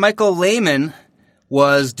director Michael Lehman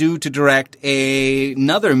was due to direct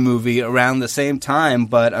another movie around the same time,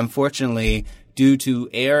 but unfortunately, due to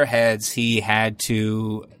Airheads, he had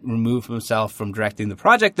to remove himself from directing the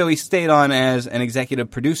project, though he stayed on as an executive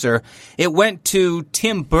producer. It went to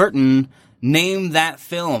Tim Burton. Name that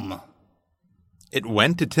film. It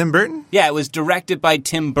went to Tim Burton? Yeah, it was directed by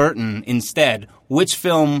Tim Burton instead. Which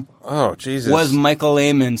film was Michael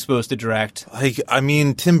Lehman supposed to direct?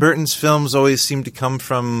 Tim Burton's films always seem to come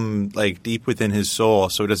from, deep within his soul,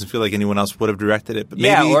 so it doesn't feel like anyone else would have directed it. But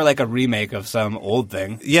maybe, or like a remake of some old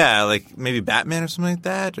thing. Yeah, like maybe Batman or something like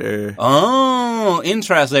that? Or Oh,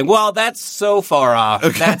 interesting. Well, that's so far off.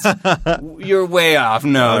 Okay. You're way off.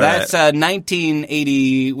 No, All that's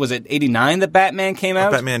 1980, was it 89 that Batman came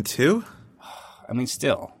out? Batman 2? I mean,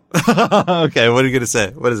 still. Okay, what are you going to say?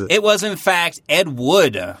 What is it? It was, in fact, Ed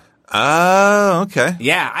Wood. Oh, okay.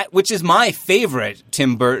 Yeah, which is my favorite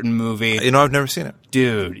Tim Burton movie. I've never seen it.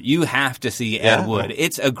 Dude, you have to see Ed Wood.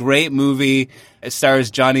 It's a great movie. It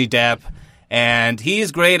stars Johnny Depp, and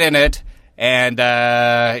he's great in it. And,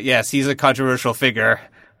 yes, he's a controversial figure.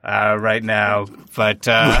 right now, but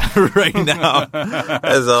right now,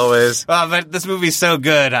 as always. But this movie's so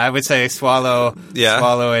good, I would say swallow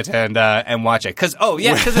it and watch it. Because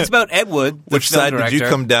it's about Ed Wood, the Which film side director. did you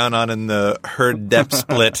come down on in the herd depth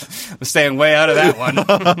split? I'm staying way out of that one.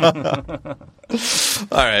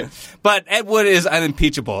 All right, but Ed Wood is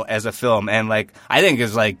unimpeachable as a film, and I think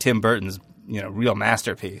is Tim Burton's real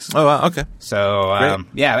masterpiece. Oh, wow. Okay. So,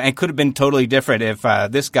 and could have been totally different if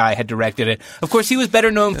this guy had directed it. Of course, he was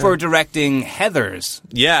better known for directing Heathers.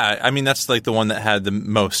 Yeah, I mean, that's the one that had the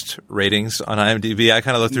most ratings on IMDb. I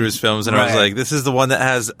kind of looked through his films, and I was like, this is the one that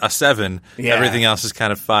has a 7. Yeah. Everything else is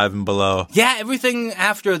kind of 5 and below. Yeah, everything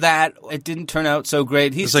after that, it didn't turn out so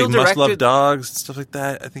great. He's still Must Love Dogs and stuff like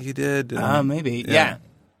that. I think he did. Maybe, yeah.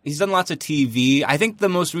 He's done lots of TV. I think the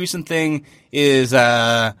most recent thing is...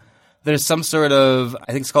 there's some sort of,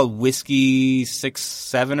 I think it's called Whiskey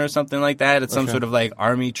 6-7 or something like that. It's some sort of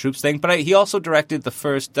army troops thing. But he also directed the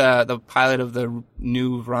first, the pilot of the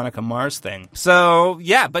new Veronica Mars thing. So,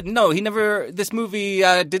 yeah, but no, this movie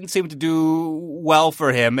didn't seem to do well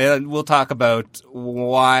for him. And we'll talk about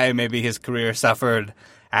why maybe his career suffered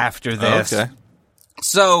after this. Okay.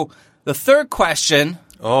 So, the third question.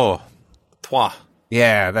 Oh, toi.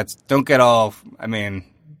 Yeah, don't get all,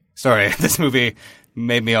 sorry, this movie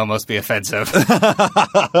made me almost be offensive.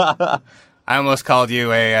 I almost called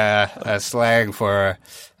you a slang for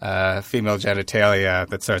female genitalia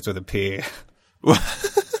that starts with a P.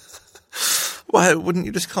 Why wouldn't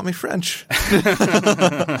you just call me French? All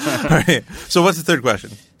right. So what's the third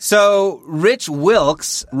question? So Rich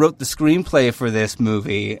Wilkes wrote the screenplay for this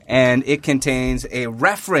movie, and it contains a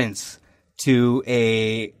reference to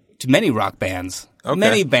many rock bands. Okay.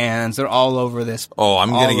 Many bands are all over this. Oh,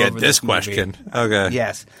 I'm going to get this question. Okay.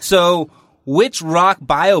 Yes. So, which rock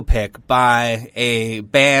biopic by a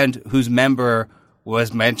band whose member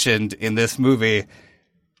was mentioned in this movie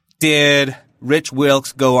did Rich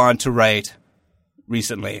Wilkes go on to write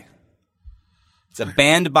recently? It's a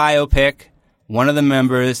band biopic. One of the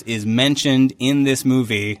members is mentioned in this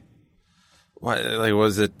movie. What?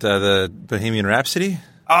 Was it the Bohemian Rhapsody?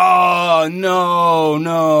 Oh,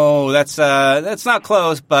 no, that's not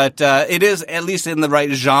close, but it is at least in the right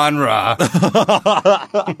genre.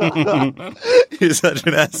 You're such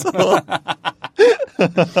an asshole.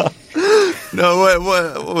 No,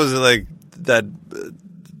 what was it the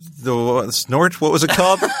Snort? What was it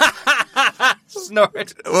called?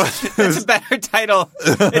 Snort. It's a better title.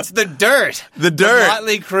 It's The Dirt. The Dirt. The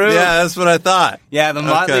Motley Crue. Yeah, that's what I thought. Yeah, the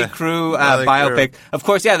Motley Crue biopic. Of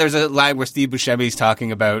course, yeah, there's a line where Steve Buscemi's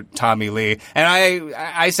talking about Tommy Lee. And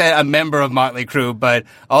I said a member of Motley Crue, but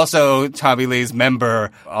also Tommy Lee's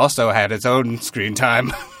member also had its own screen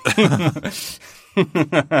time.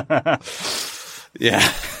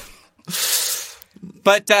 Yeah.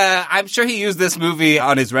 But I'm sure he used this movie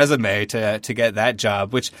on his resume to get that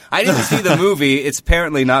job, which I didn't see the movie. It's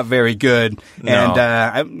apparently not very good. No. And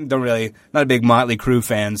I'm not a big Motley Crue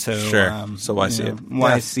fan, so sure. So why see it?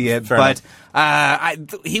 Why see it? But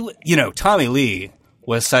Tommy Lee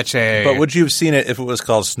was such a. But would you have seen it if it was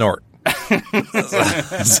called Snort?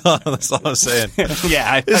 That's all I'm saying.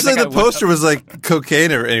 Yeah, it's like the poster was like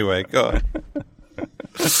cocaine or anyway. Go on.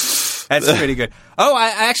 That's pretty good. Oh,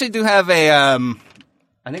 I actually do have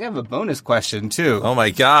I think I have a bonus question, too. Oh,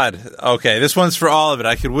 my God. Okay, this one's for all of it.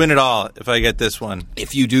 I could win it all if I get this one.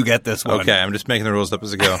 If you do get this one. Okay, I'm just making the rules up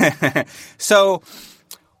as I go. So,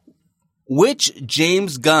 which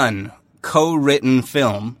James Gunn co-written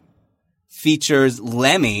film features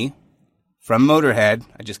Lemmy from Motorhead?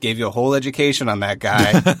 I just gave you a whole education on that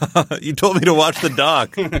guy. You told me to watch the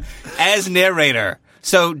doc. As narrator.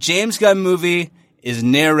 So, James Gunn movie is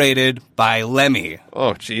narrated by Lemmy.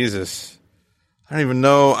 Oh, Jesus. I don't even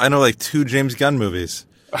know. I know like 2 James Gunn movies.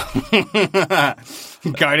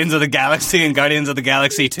 Guardians of the Galaxy and Guardians of the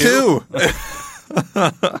Galaxy 2.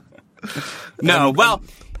 2. No, well,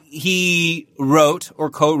 he wrote or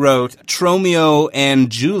co-wrote Tromeo and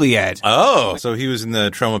Juliet. Oh, so he was in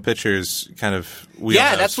the Troma Pictures kind of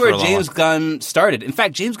wheelhouse. Yeah, that's where James Gunn started. In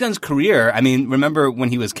fact, James Gunn's career, remember when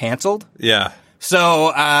he was canceled? Yeah.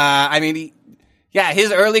 So,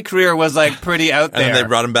 his early career was pretty out there. And then they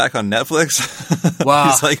brought him back on Netflix.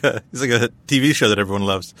 Wow. he's like a TV show that everyone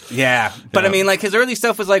loves. Yeah. But his early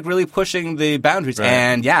stuff was really pushing the boundaries. Right.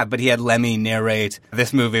 And but he had Lemmy narrate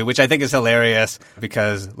this movie, which I think is hilarious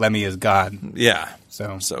because Lemmy is God. Yeah.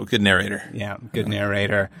 So good narrator. Yeah, good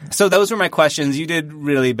narrator. So those were my questions. You did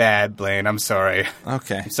really bad, Blaine. I'm sorry.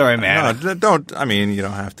 Okay. Sorry, man. No, don't. You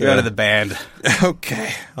don't have to. You're out of the band.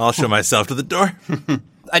 Okay. I'll show myself to the door.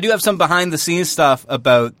 I do have some behind the scenes stuff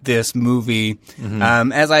about this movie.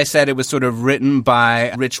 As I said, it was sort of written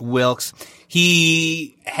by Rich Wilkes.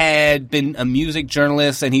 He had been a music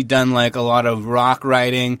journalist and he'd done like a lot of rock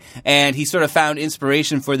writing, and he sort of found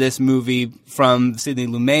inspiration for this movie from Sidney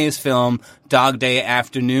Lumet's film Dog Day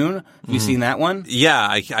Afternoon. Have you seen that one? Yeah,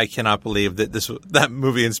 I cannot believe that that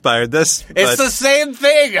movie inspired this. It's the same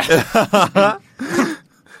thing.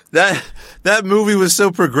 That movie was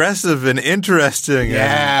so progressive and interesting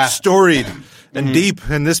and storied and deep,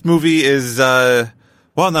 and this movie is none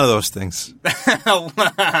of those things.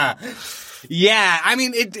 Yeah, I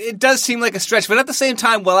mean, it does seem like a stretch, but at the same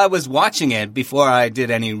time, while I was watching it, before I did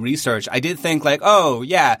any research, I did think like, oh,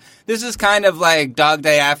 yeah, this is kind of like Dog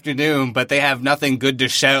Day Afternoon, but they have nothing good to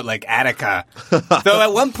shout like Attica. Though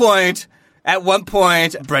at one point,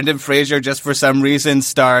 Brendan Fraser, just for some reason,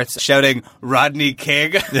 starts shouting Rodney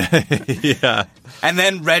King. Yeah. And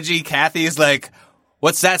then Reggie Cathy's like,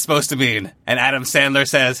 what's that supposed to mean? And Adam Sandler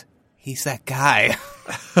says, he's that guy.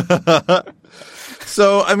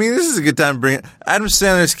 So, I mean, this is a good time to bring it. Adam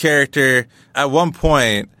Sandler's character, at one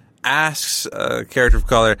point, asks a character of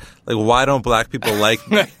color, like, why don't black people like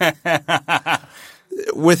me?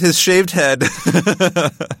 With his shaved head.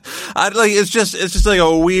 It's just like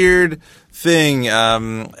a weird thing.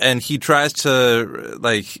 And he tries to,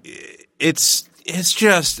 like, it's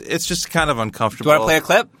just kind of uncomfortable. Do you want to play a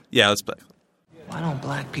clip? Yeah, let's play. Why don't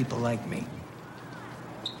black people like me?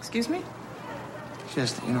 Excuse me?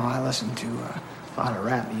 Just, I listen to a lot of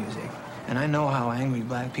rap music, and I know how angry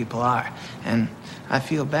black people are, and I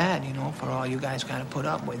feel bad, for all you guys gotta put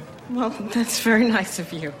up with. Well, that's very nice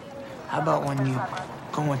of you. How about when you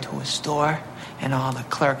go into a store and all the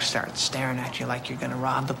clerks start staring at you like you're gonna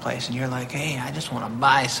rob the place, and you're like, hey, I just want to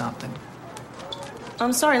buy something.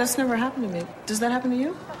 I'm sorry, that's never happened to me. Does that happen to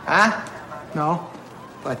you? No,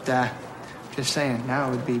 but just saying, now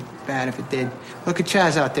it would be bad if it did. Look at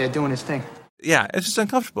Chaz out there doing his thing. Yeah, it's just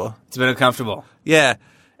uncomfortable. It's been uncomfortable. Yeah.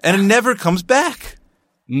 And it never comes back.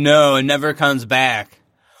 No, it never comes back.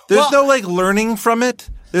 There's no, learning from it.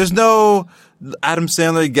 There's no Adam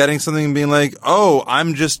Sandler getting something and being like, oh,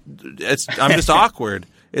 I'm just awkward.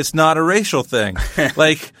 It's not a racial thing.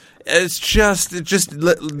 They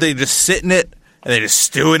just sit in it, and they just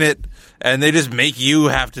stew in it, and they just make you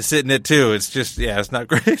have to sit in it too. It's just, it's not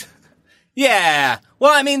great. Yeah.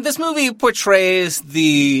 Well, I mean, this movie portrays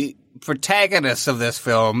the protagonists of this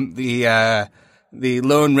film, the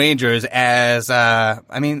Lone Rangers, as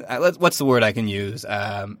what's the word I can use?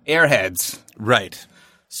 Airheads. Right.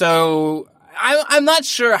 So I'm not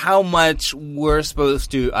sure how much we're supposed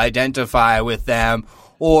to identify with them,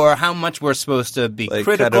 or how much we're supposed to be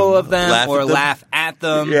critical of them or laugh at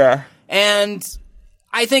them. Yeah. And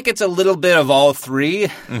I think it's a little bit of all three.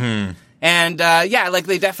 Mm-hmm. And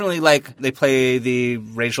they definitely they play the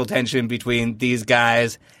racial tension between these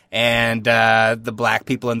guys and the black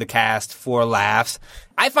people in the cast for laughs.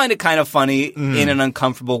 I find it kind of funny in an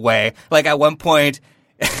uncomfortable way. Like, at one point,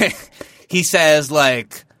 he says,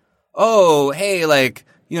 oh, hey,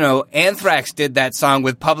 Anthrax did that song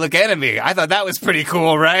with Public Enemy. I thought that was pretty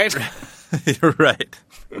cool, right? You're right.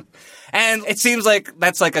 And it seems like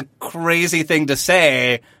that's a crazy thing to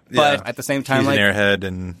say, but at the same time, he's an airhead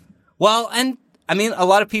and... Well, and, I mean, a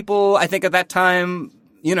lot of people, I think at that time...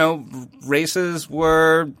 races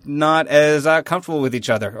were not as comfortable with each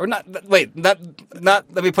other. Or not, let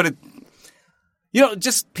me put it,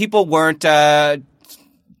 just people weren't, a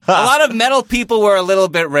lot of metal people were a little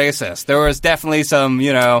bit racist. There was definitely some,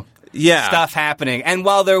 stuff happening. And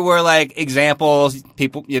while there were, examples,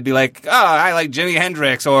 you'd be like, oh, I like Jimi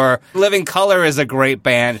Hendrix, or Living Colour is a great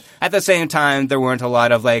band. At the same time, there weren't a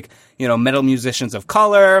lot of, metal musicians of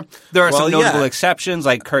color. There are some notable exceptions,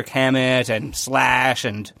 like Kirk Hammett and Slash,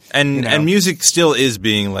 and music still is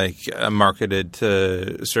being marketed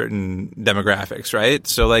to certain demographics, right?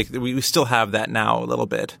 So we still have that now a little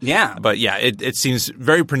bit. Yeah, but it seems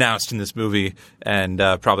very pronounced in this movie, and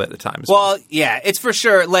probably at the time as well. Yeah, it's for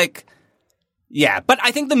sure. Yeah, but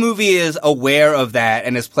I think the movie is aware of that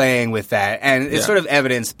and is playing with that, and it's sort of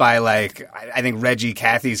evidenced by I think Reggie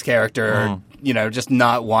Cathy's character, just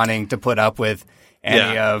not wanting to put up with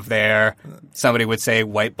any of their, somebody would say,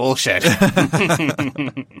 white bullshit.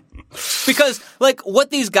 Because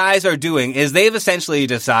what these guys are doing is they've essentially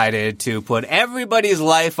decided to put everybody's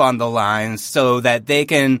life on the line so that they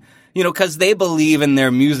can because they believe in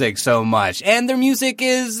their music so much. And their music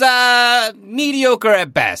is mediocre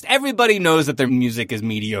at best. Everybody knows that their music is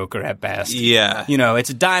mediocre at best. Yeah. It's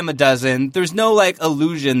a dime a dozen. There's no,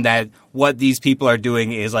 illusion that what these people are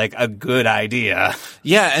doing is, a good idea.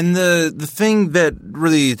 Yeah, and the thing that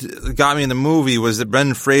really got me in the movie was that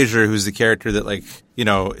Brendan Fraser, who's the character that,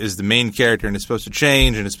 is the main character and is supposed to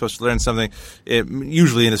change and is supposed to learn something,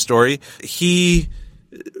 usually in a story, he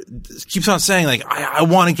keeps on saying, I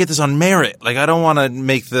want to get this on merit. I don't want to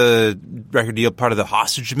make the record deal part of the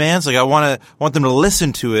hostage demands. I want them to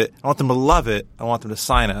listen to it. I want them to love it. I want them to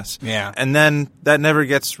sign us. Yeah. And then that never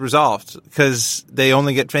gets resolved because they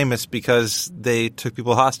only get famous because they took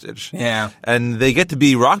people hostage. Yeah. And they get to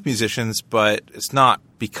be rock musicians, but it's not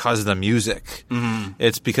because of the music. Mm-hmm.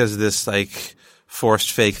 It's because of this,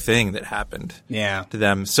 forced fake thing that happened to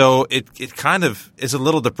them. So it kind of is a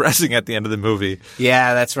little depressing at the end of the movie.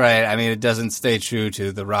 Yeah, that's right. I mean, it doesn't stay true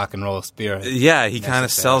to the rock and roll spirit. Yeah, he kind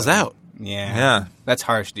of sells out. Yeah. That's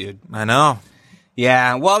harsh, dude. I know.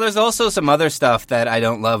 Yeah, well, there's also some other stuff that I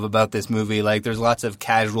don't love about this movie. There's lots of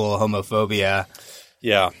casual homophobia.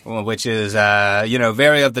 Yeah. Which is,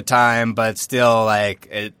 very of the time, but still,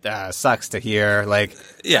 it sucks to hear.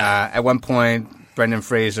 At one point, Brendan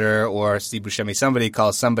Fraser or Steve Buscemi, somebody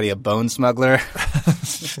calls somebody a bone smuggler.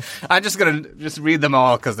 I'm just going to read them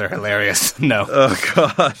all because they're hilarious. No. Oh,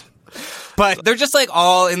 God. But they're just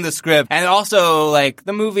all in the script. And also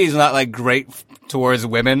the movie's not great towards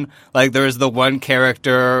women. There's the one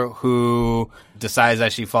character who decides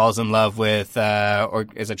that she falls in love with or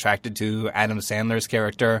is attracted to Adam Sandler's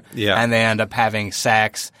character. Yeah. And they end up having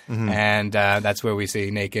sex. Mm-hmm. And that's where we see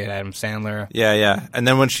naked Adam Sandler. Yeah. And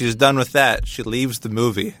then when she's done with that, she leaves the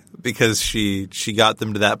movie because she got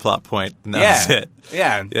them to that plot point. And that was it.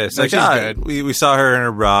 Yeah. Yeah. It's good. We saw her in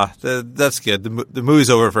her bra. That's good. The movie's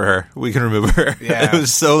over for her. We can remove her. Yeah. It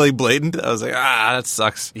was so blatant. I was that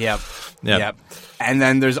sucks. Yep. And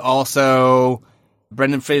then there's also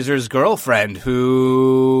Brendan Fraser's girlfriend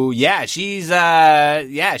who, she's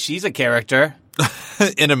a character.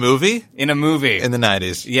 In a movie? In a movie. In the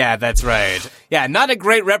 90s. Yeah, that's right. Yeah, not a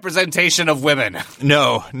great representation of women.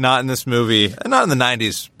 No, not in this movie. Not in the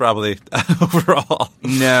 90s, probably, overall.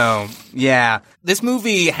 No. Yeah. This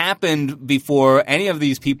movie happened before any of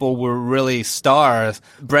these people were really stars.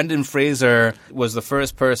 Brendan Fraser was the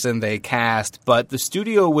first person they cast, but the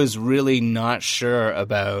studio was really not sure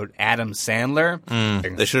about Adam Sandler.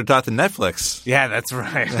 They should have talked to Netflix. Yeah, that's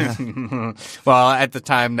right. Yeah. Well, at the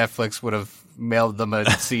time, Netflix would have mailed them a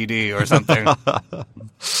CD or something.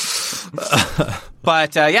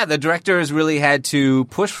 But the directors really had to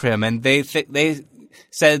push for him, and they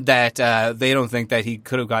said that they don't think that he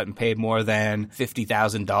could have gotten paid more than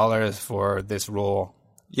 $50,000 for this role.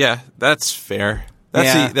 Yeah, that's fair.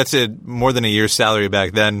 That's more than a year's salary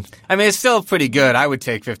back then. I mean, it's still pretty good. I would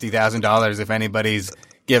take $50,000 if anybody's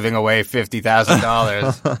giving away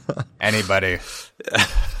 $50,000. Anybody.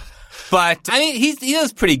 But, I mean, he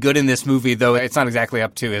does pretty good in this movie, though it's not exactly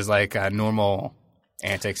up to his, normal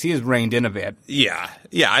antics. He is reined in a bit. Yeah.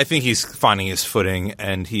 Yeah, I think he's finding his footing,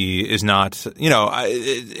 and he is not,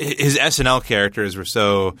 his SNL characters were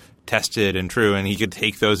so tested and true, and he could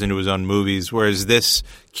take those into his own movies, whereas this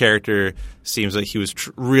character seems like he was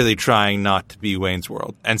really trying not to be Wayne's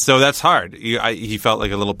World. And so that's hard. He felt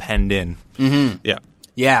like a little penned in. Mm-hmm. Yeah.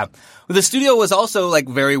 Yeah. Well, the studio was also,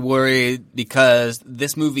 very worried because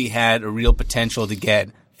this movie had a real potential to get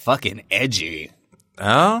fucking edgy.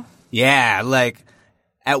 Oh? Yeah,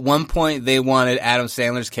 at one point they wanted Adam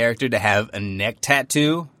Sandler's character to have a neck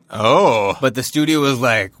tattoo. Oh. But the studio was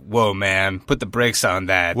like, whoa, man, put the brakes on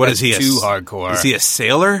that. What That's is he? Too hardcore. Is he a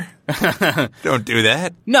sailor? Don't do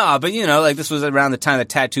that. No, but this was around the time that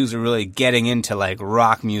tattoos were really getting into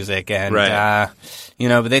rock music, and right.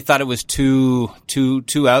 But they thought it was too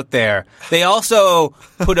out there. They also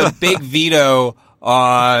put a big veto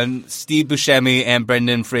on Steve Buscemi and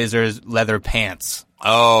Brendan Fraser's leather pants.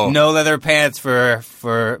 Oh, no leather pants for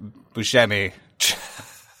Buscemi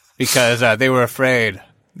because they were afraid.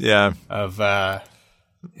 Yeah, of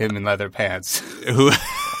him in leather pants. Who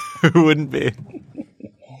wouldn't be?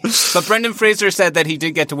 But Brendan Fraser said that he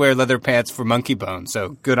did get to wear leather pants for Monkey Bone,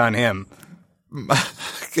 so good on him.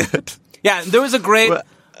 Good. Yeah, there was a great,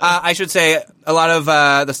 I should say, a lot of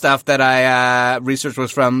the stuff that I researched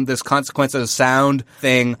was from this Consequence of Sound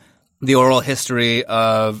thing, the oral history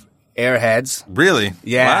of Airheads. Really?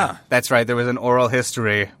 Yeah, wow. That's right. There was an oral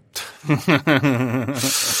history.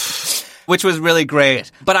 Which was really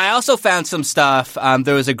great. But I also found some stuff.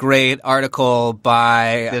 There was a great article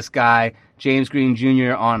by this guy, James Green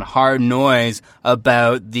Jr. on Hard Noise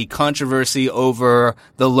about the controversy over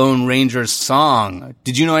the Lone Ranger's song.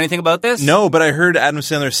 Did you know anything about this? No, but I heard Adam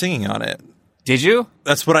Sandler singing on it. Did you?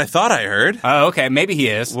 That's what I thought I heard. Oh, okay. Maybe he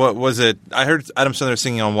is. What was it? I heard Adam Sandler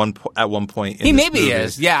singing at one point. He maybe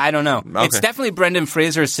is. Yeah, I don't know. Okay. It's definitely Brendan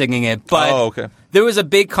Fraser singing it. But there was a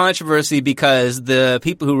big controversy because the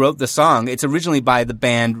people who wrote the song, it's originally by the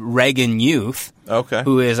band Reagan Youth,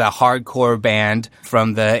 who is a hardcore band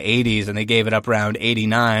from the 80s, and they gave it up around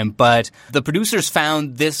 89. But the producers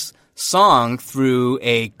found this song through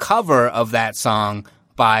a cover of that song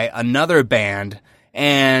by another band,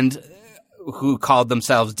 and who called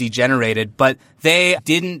themselves Degenerated, but they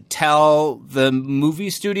didn't tell the movie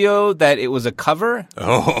studio that it was a cover.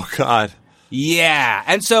 Oh, God. Yeah.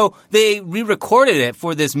 And so they re-recorded it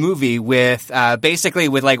for this movie with, basically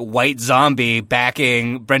with like White Zombie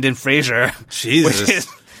backing Brendan Fraser. Jesus.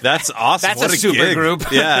 That's awesome. That's what a super gig.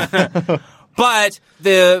 group. Yeah. But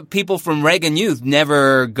the people from Reagan Youth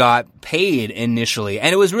never got paid initially.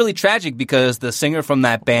 And it was really tragic because the singer from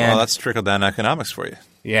that band... Well, that's trickle-down economics for you.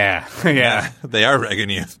 Yeah. Yeah. They are Reagan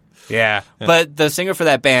Youth. Yeah. But the singer for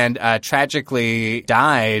that band tragically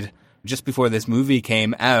died just before this movie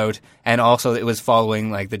came out. And also it was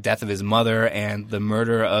following like the death of his mother and the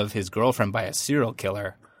murder of his girlfriend by a serial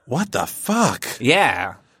killer. What the fuck?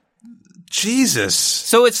 Yeah. Jesus.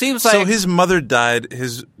 So it seems like... So his mother died,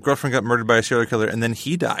 his girlfriend got murdered by a serial killer, and then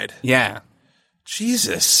he died. Yeah.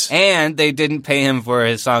 Jesus. And they didn't pay him for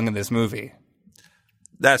his song in this movie.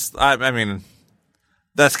 That's, I mean,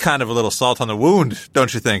 that's kind of a little salt on the wound,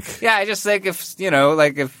 don't you think? Yeah, I just think if, you know,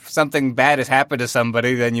 like if something bad has happened to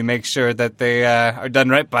somebody, then you make sure that they are done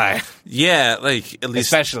right by. Yeah, like at least...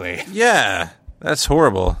 Especially. Yeah, that's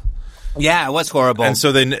horrible. Yeah, it was horrible. And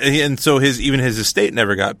so his estate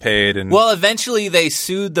never got paid. And well, eventually they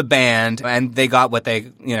sued the band, and they got what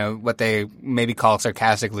they maybe call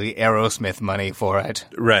sarcastically Aerosmith money for it.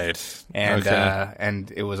 Right. And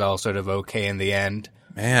and it was all sort of okay in the end.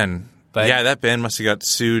 Man. But yeah, that band must have got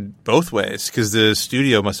sued both ways because the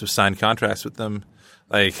studio must have signed contracts with them.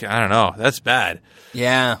 Like, I don't know. That's bad.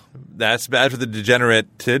 Yeah. That's bad for the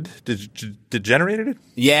Degenerated? Degenerated?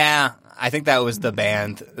 Yeah. I think that was the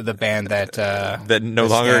band that that no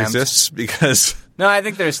longer exists because... No, I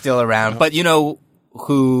think they're still around. But you know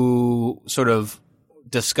who sort of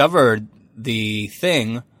discovered the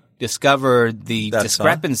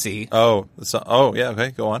discrepancy? Song? Oh, yeah,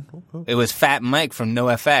 okay, go on. It was Fat Mike from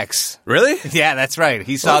NoFX. Really? Yeah, that's right.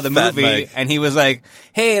 He saw the movie and he was like,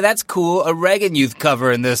 hey, that's cool, a Reagan Youth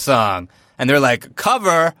cover in this song. And they're like,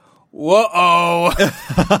 cover? Whoa!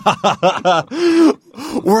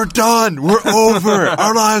 We're done. We're over.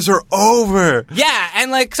 Our lives are over. Yeah, and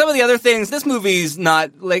like some of the other things, this movie's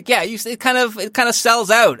not like it kind of sells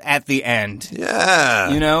out at the end.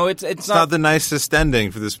 Yeah, you know, it's not the nicest ending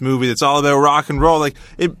for this movie. It's all about rock and roll. Like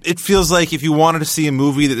it feels like if you wanted to see a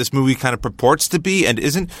movie that this movie kind of purports to be and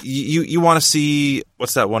isn't, you want to see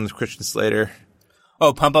what's that one with Christian Slater?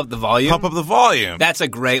 Oh, Pump Up the Volume? Pump Up the Volume. That's a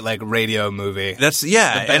great, like, radio movie. That's,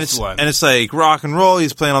 yeah. The best one. And it's like rock and roll.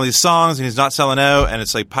 He's playing all these songs and he's not selling out. And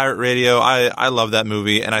it's like pirate radio. I love that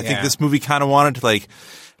movie. And I think this movie kind of wanted to, like,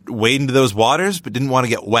 wade into those waters, but didn't want to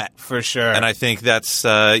get wet. For sure. And I think that's,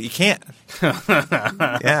 you can't.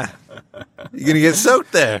 Yeah. You're going to get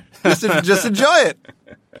soaked there. Just enjoy it.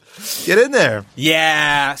 Get in there.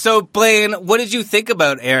 Yeah. So, Blaine, what did you think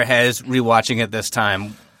about Airheads rewatching it this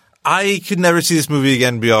time? I could never see this movie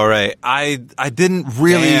again and be all right. I didn't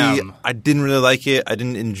really like it. I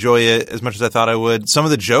didn't enjoy it as much as I thought I would. Some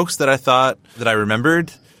of the jokes that I thought that I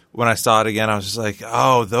remembered when I saw it again, I was just like,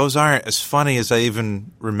 oh, those aren't as funny as I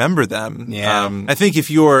even remember them. Yeah. I think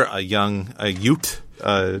if you're a Ute,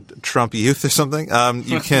 Trump youth or something,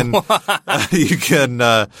 you can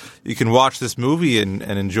watch this movie and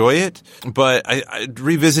enjoy it. But I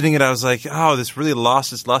revisiting it, I was like, oh, this really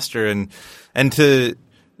lost its luster, and to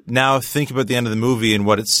now think about the end of the movie and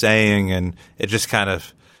what it's saying, and it just kind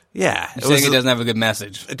of, yeah. You're saying it doesn't have a good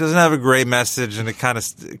message. It doesn't have a great message, and it kind of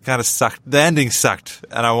sucked. The ending sucked,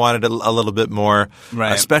 and I wanted a little bit more,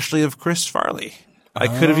 right. Especially of Chris Farley. I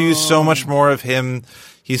could have used so much more of him.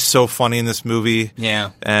 He's so funny in this movie. Yeah.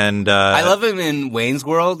 And I love him in Wayne's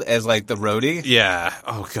World as like the roadie. Yeah.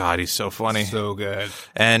 Oh God, he's so funny. So good.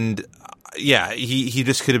 And yeah, he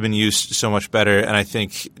just could have been used so much better. And I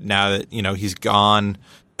think now that, he's gone,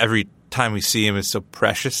 every time we see him is so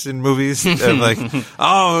precious in movies. I'm like,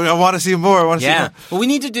 oh, I want to see more. Well, we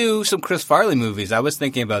need to do some Chris Farley movies. I was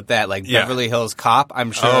thinking about that, like Beverly Hills Cop.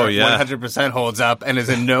 I'm sure 100% holds up and is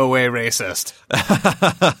in no way racist.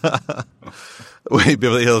 Wait,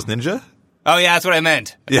 Beverly Hills Ninja? Oh, yeah, that's what I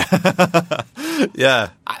meant. Yeah. Yeah.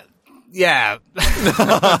 Yeah.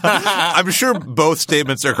 I'm sure both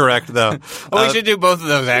statements are correct, though. Well, we should do both of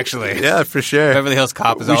those, actually. Yeah, for sure. Beverly Hills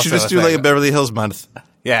Cop is also We should just do like a Beverly Hills month.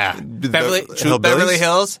 Yeah. Beverly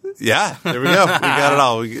Hills? Yeah, there we go. We got it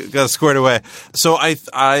all. We got it squared away. So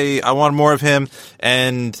I want more of him,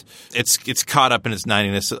 and it's caught up in its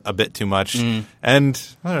 90ness a bit too much. And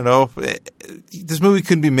I don't know. This movie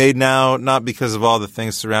couldn't be made now, not because of all the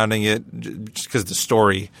things surrounding it, just because of the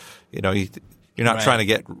story. You know, you're not trying to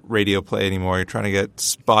get radio play anymore. You're trying to get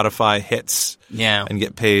Spotify hits and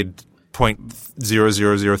get paid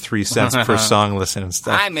 0.0003 cents per song listen and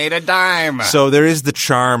stuff. I made a dime. So there is the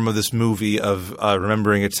charm of this movie of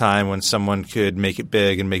remembering a time when someone could make it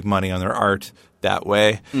big and make money on their art that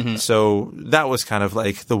way. So that was kind of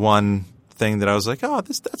like the one thing that I was like, oh,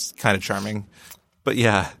 that's kind of charming. But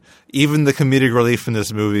even the comedic relief in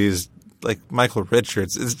this movie is like Michael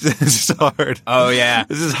Richards. It's just hard. Oh yeah,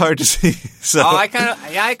 this is hard to see. So I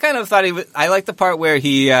kind of thought he was. I like the part where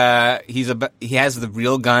he has the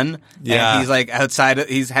real gun. Yeah, and he's like outside.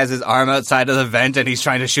 He has his arm outside of the vent, and he's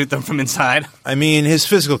trying to shoot them from inside. I mean, his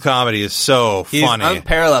physical comedy is so funny,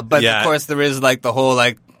 unparalleled. But of course, there is like the whole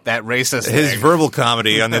like that racist. His thing. verbal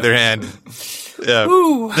comedy, on the other hand. Yeah.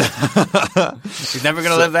 He's never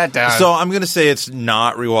going to live that down. So I'm going to say it's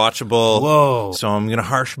not rewatchable. Whoa. So I'm going to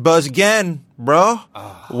harsh Buzz again, bro.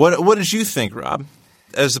 What did you think, Rob?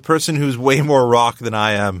 As the person who's way more rock than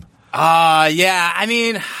I am. Yeah. I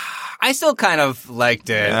mean, I still kind of liked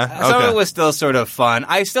it. Yeah? Some of it was still sort of fun.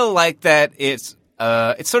 I still like that it's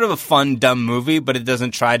sort of a fun, dumb movie, but it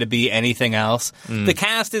doesn't try to be anything else. The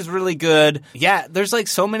cast is really good. Yeah, there's like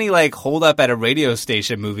so many like Hold Up at a Radio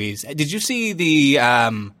Station movies. Did you see the,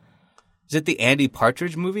 is it the Andy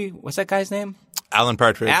Partridge movie? What's that guy's name? Alan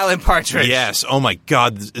Partridge. Alan Partridge. Yes. Oh my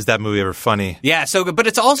God, is that movie ever funny? Yeah, so good. But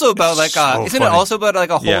it's also about like isn't funny. it also about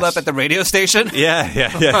like a hold up at the radio station?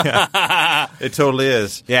 Yeah. It totally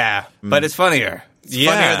is. Yeah, but it's funnier. It's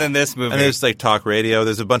funnier than this movie. And there's like talk radio.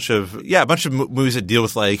 There's a bunch of movies that deal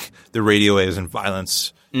with like the radio waves and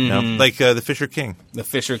violence. You know, like The Fisher King. The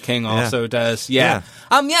Fisher King also does. Yeah.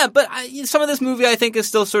 But some of this movie I think is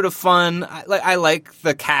still sort of fun. I like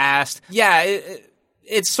the cast. Yeah,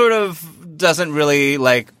 it sort of doesn't really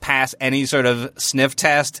like pass any sort of sniff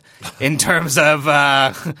test in terms of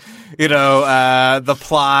the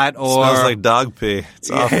plot or smells like dog pee. It's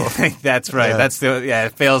awful. That's right. Yeah.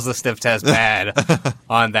 It fails the sniff test bad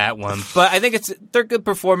on that one. But I think they're good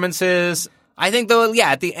performances. I think though,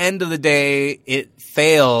 at the end of the day, it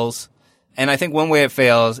fails. And I think one way it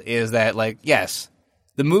fails is that like, yes,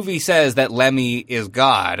 the movie says that Lemmy is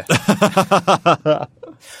God.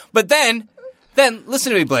 But then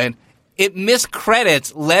listen to me, Blaine. It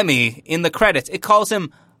miscredits Lemmy in the credits. It calls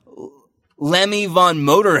him Lemmy von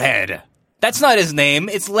Motorhead. That's not his name.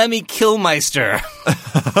 It's Lemmy Kilmeister.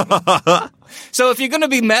 So if you're going to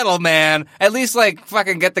be metal, man, at least like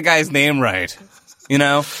fucking get the guy's name right. You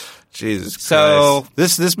know? Jesus Christ. So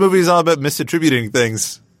this movie is all about misattributing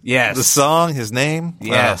things. Yes. The song, his name.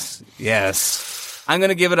 Yes. Wow. Yes. I'm going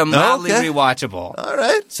to give it a mildly rewatchable. All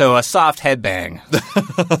right. So a soft headbang.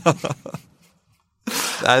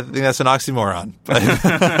 I think that's an oxymoron.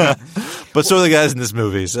 But so are the guys in this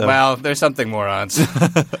movie. So. Well, there's something morons.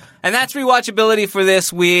 And that's rewatchability for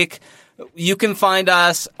this week. You can find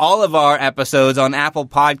all of our episodes on Apple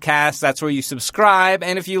Podcasts. That's where you subscribe.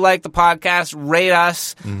 And if you like the podcast, rate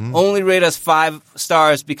us. Only rate us 5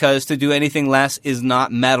 stars because to do anything less is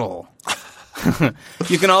not metal.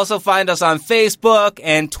 You can also find us on Facebook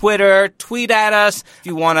and Twitter. Tweet at us. If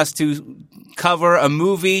you want us to cover a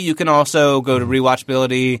movie, you can also go to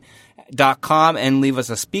rewatchability.com and leave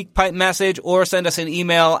us a SpeakPipe message or send us an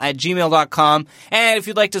email at gmail.com. And if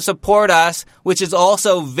you'd like to support us, which is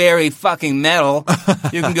also very fucking metal,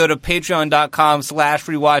 you can go to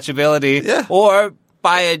patreon.com/rewatchability or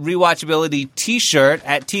buy a rewatchability t-shirt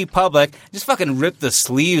at TeePublic. Just fucking rip the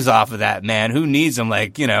sleeves off of that, man. Who needs them?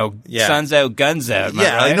 Like, suns out, guns out.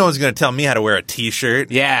 Like no one's going to tell me how to wear a t-shirt.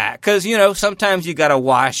 Yeah, because, sometimes you got to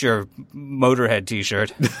wash your Motorhead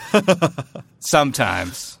t-shirt.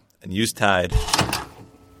 Sometimes. And use Tide.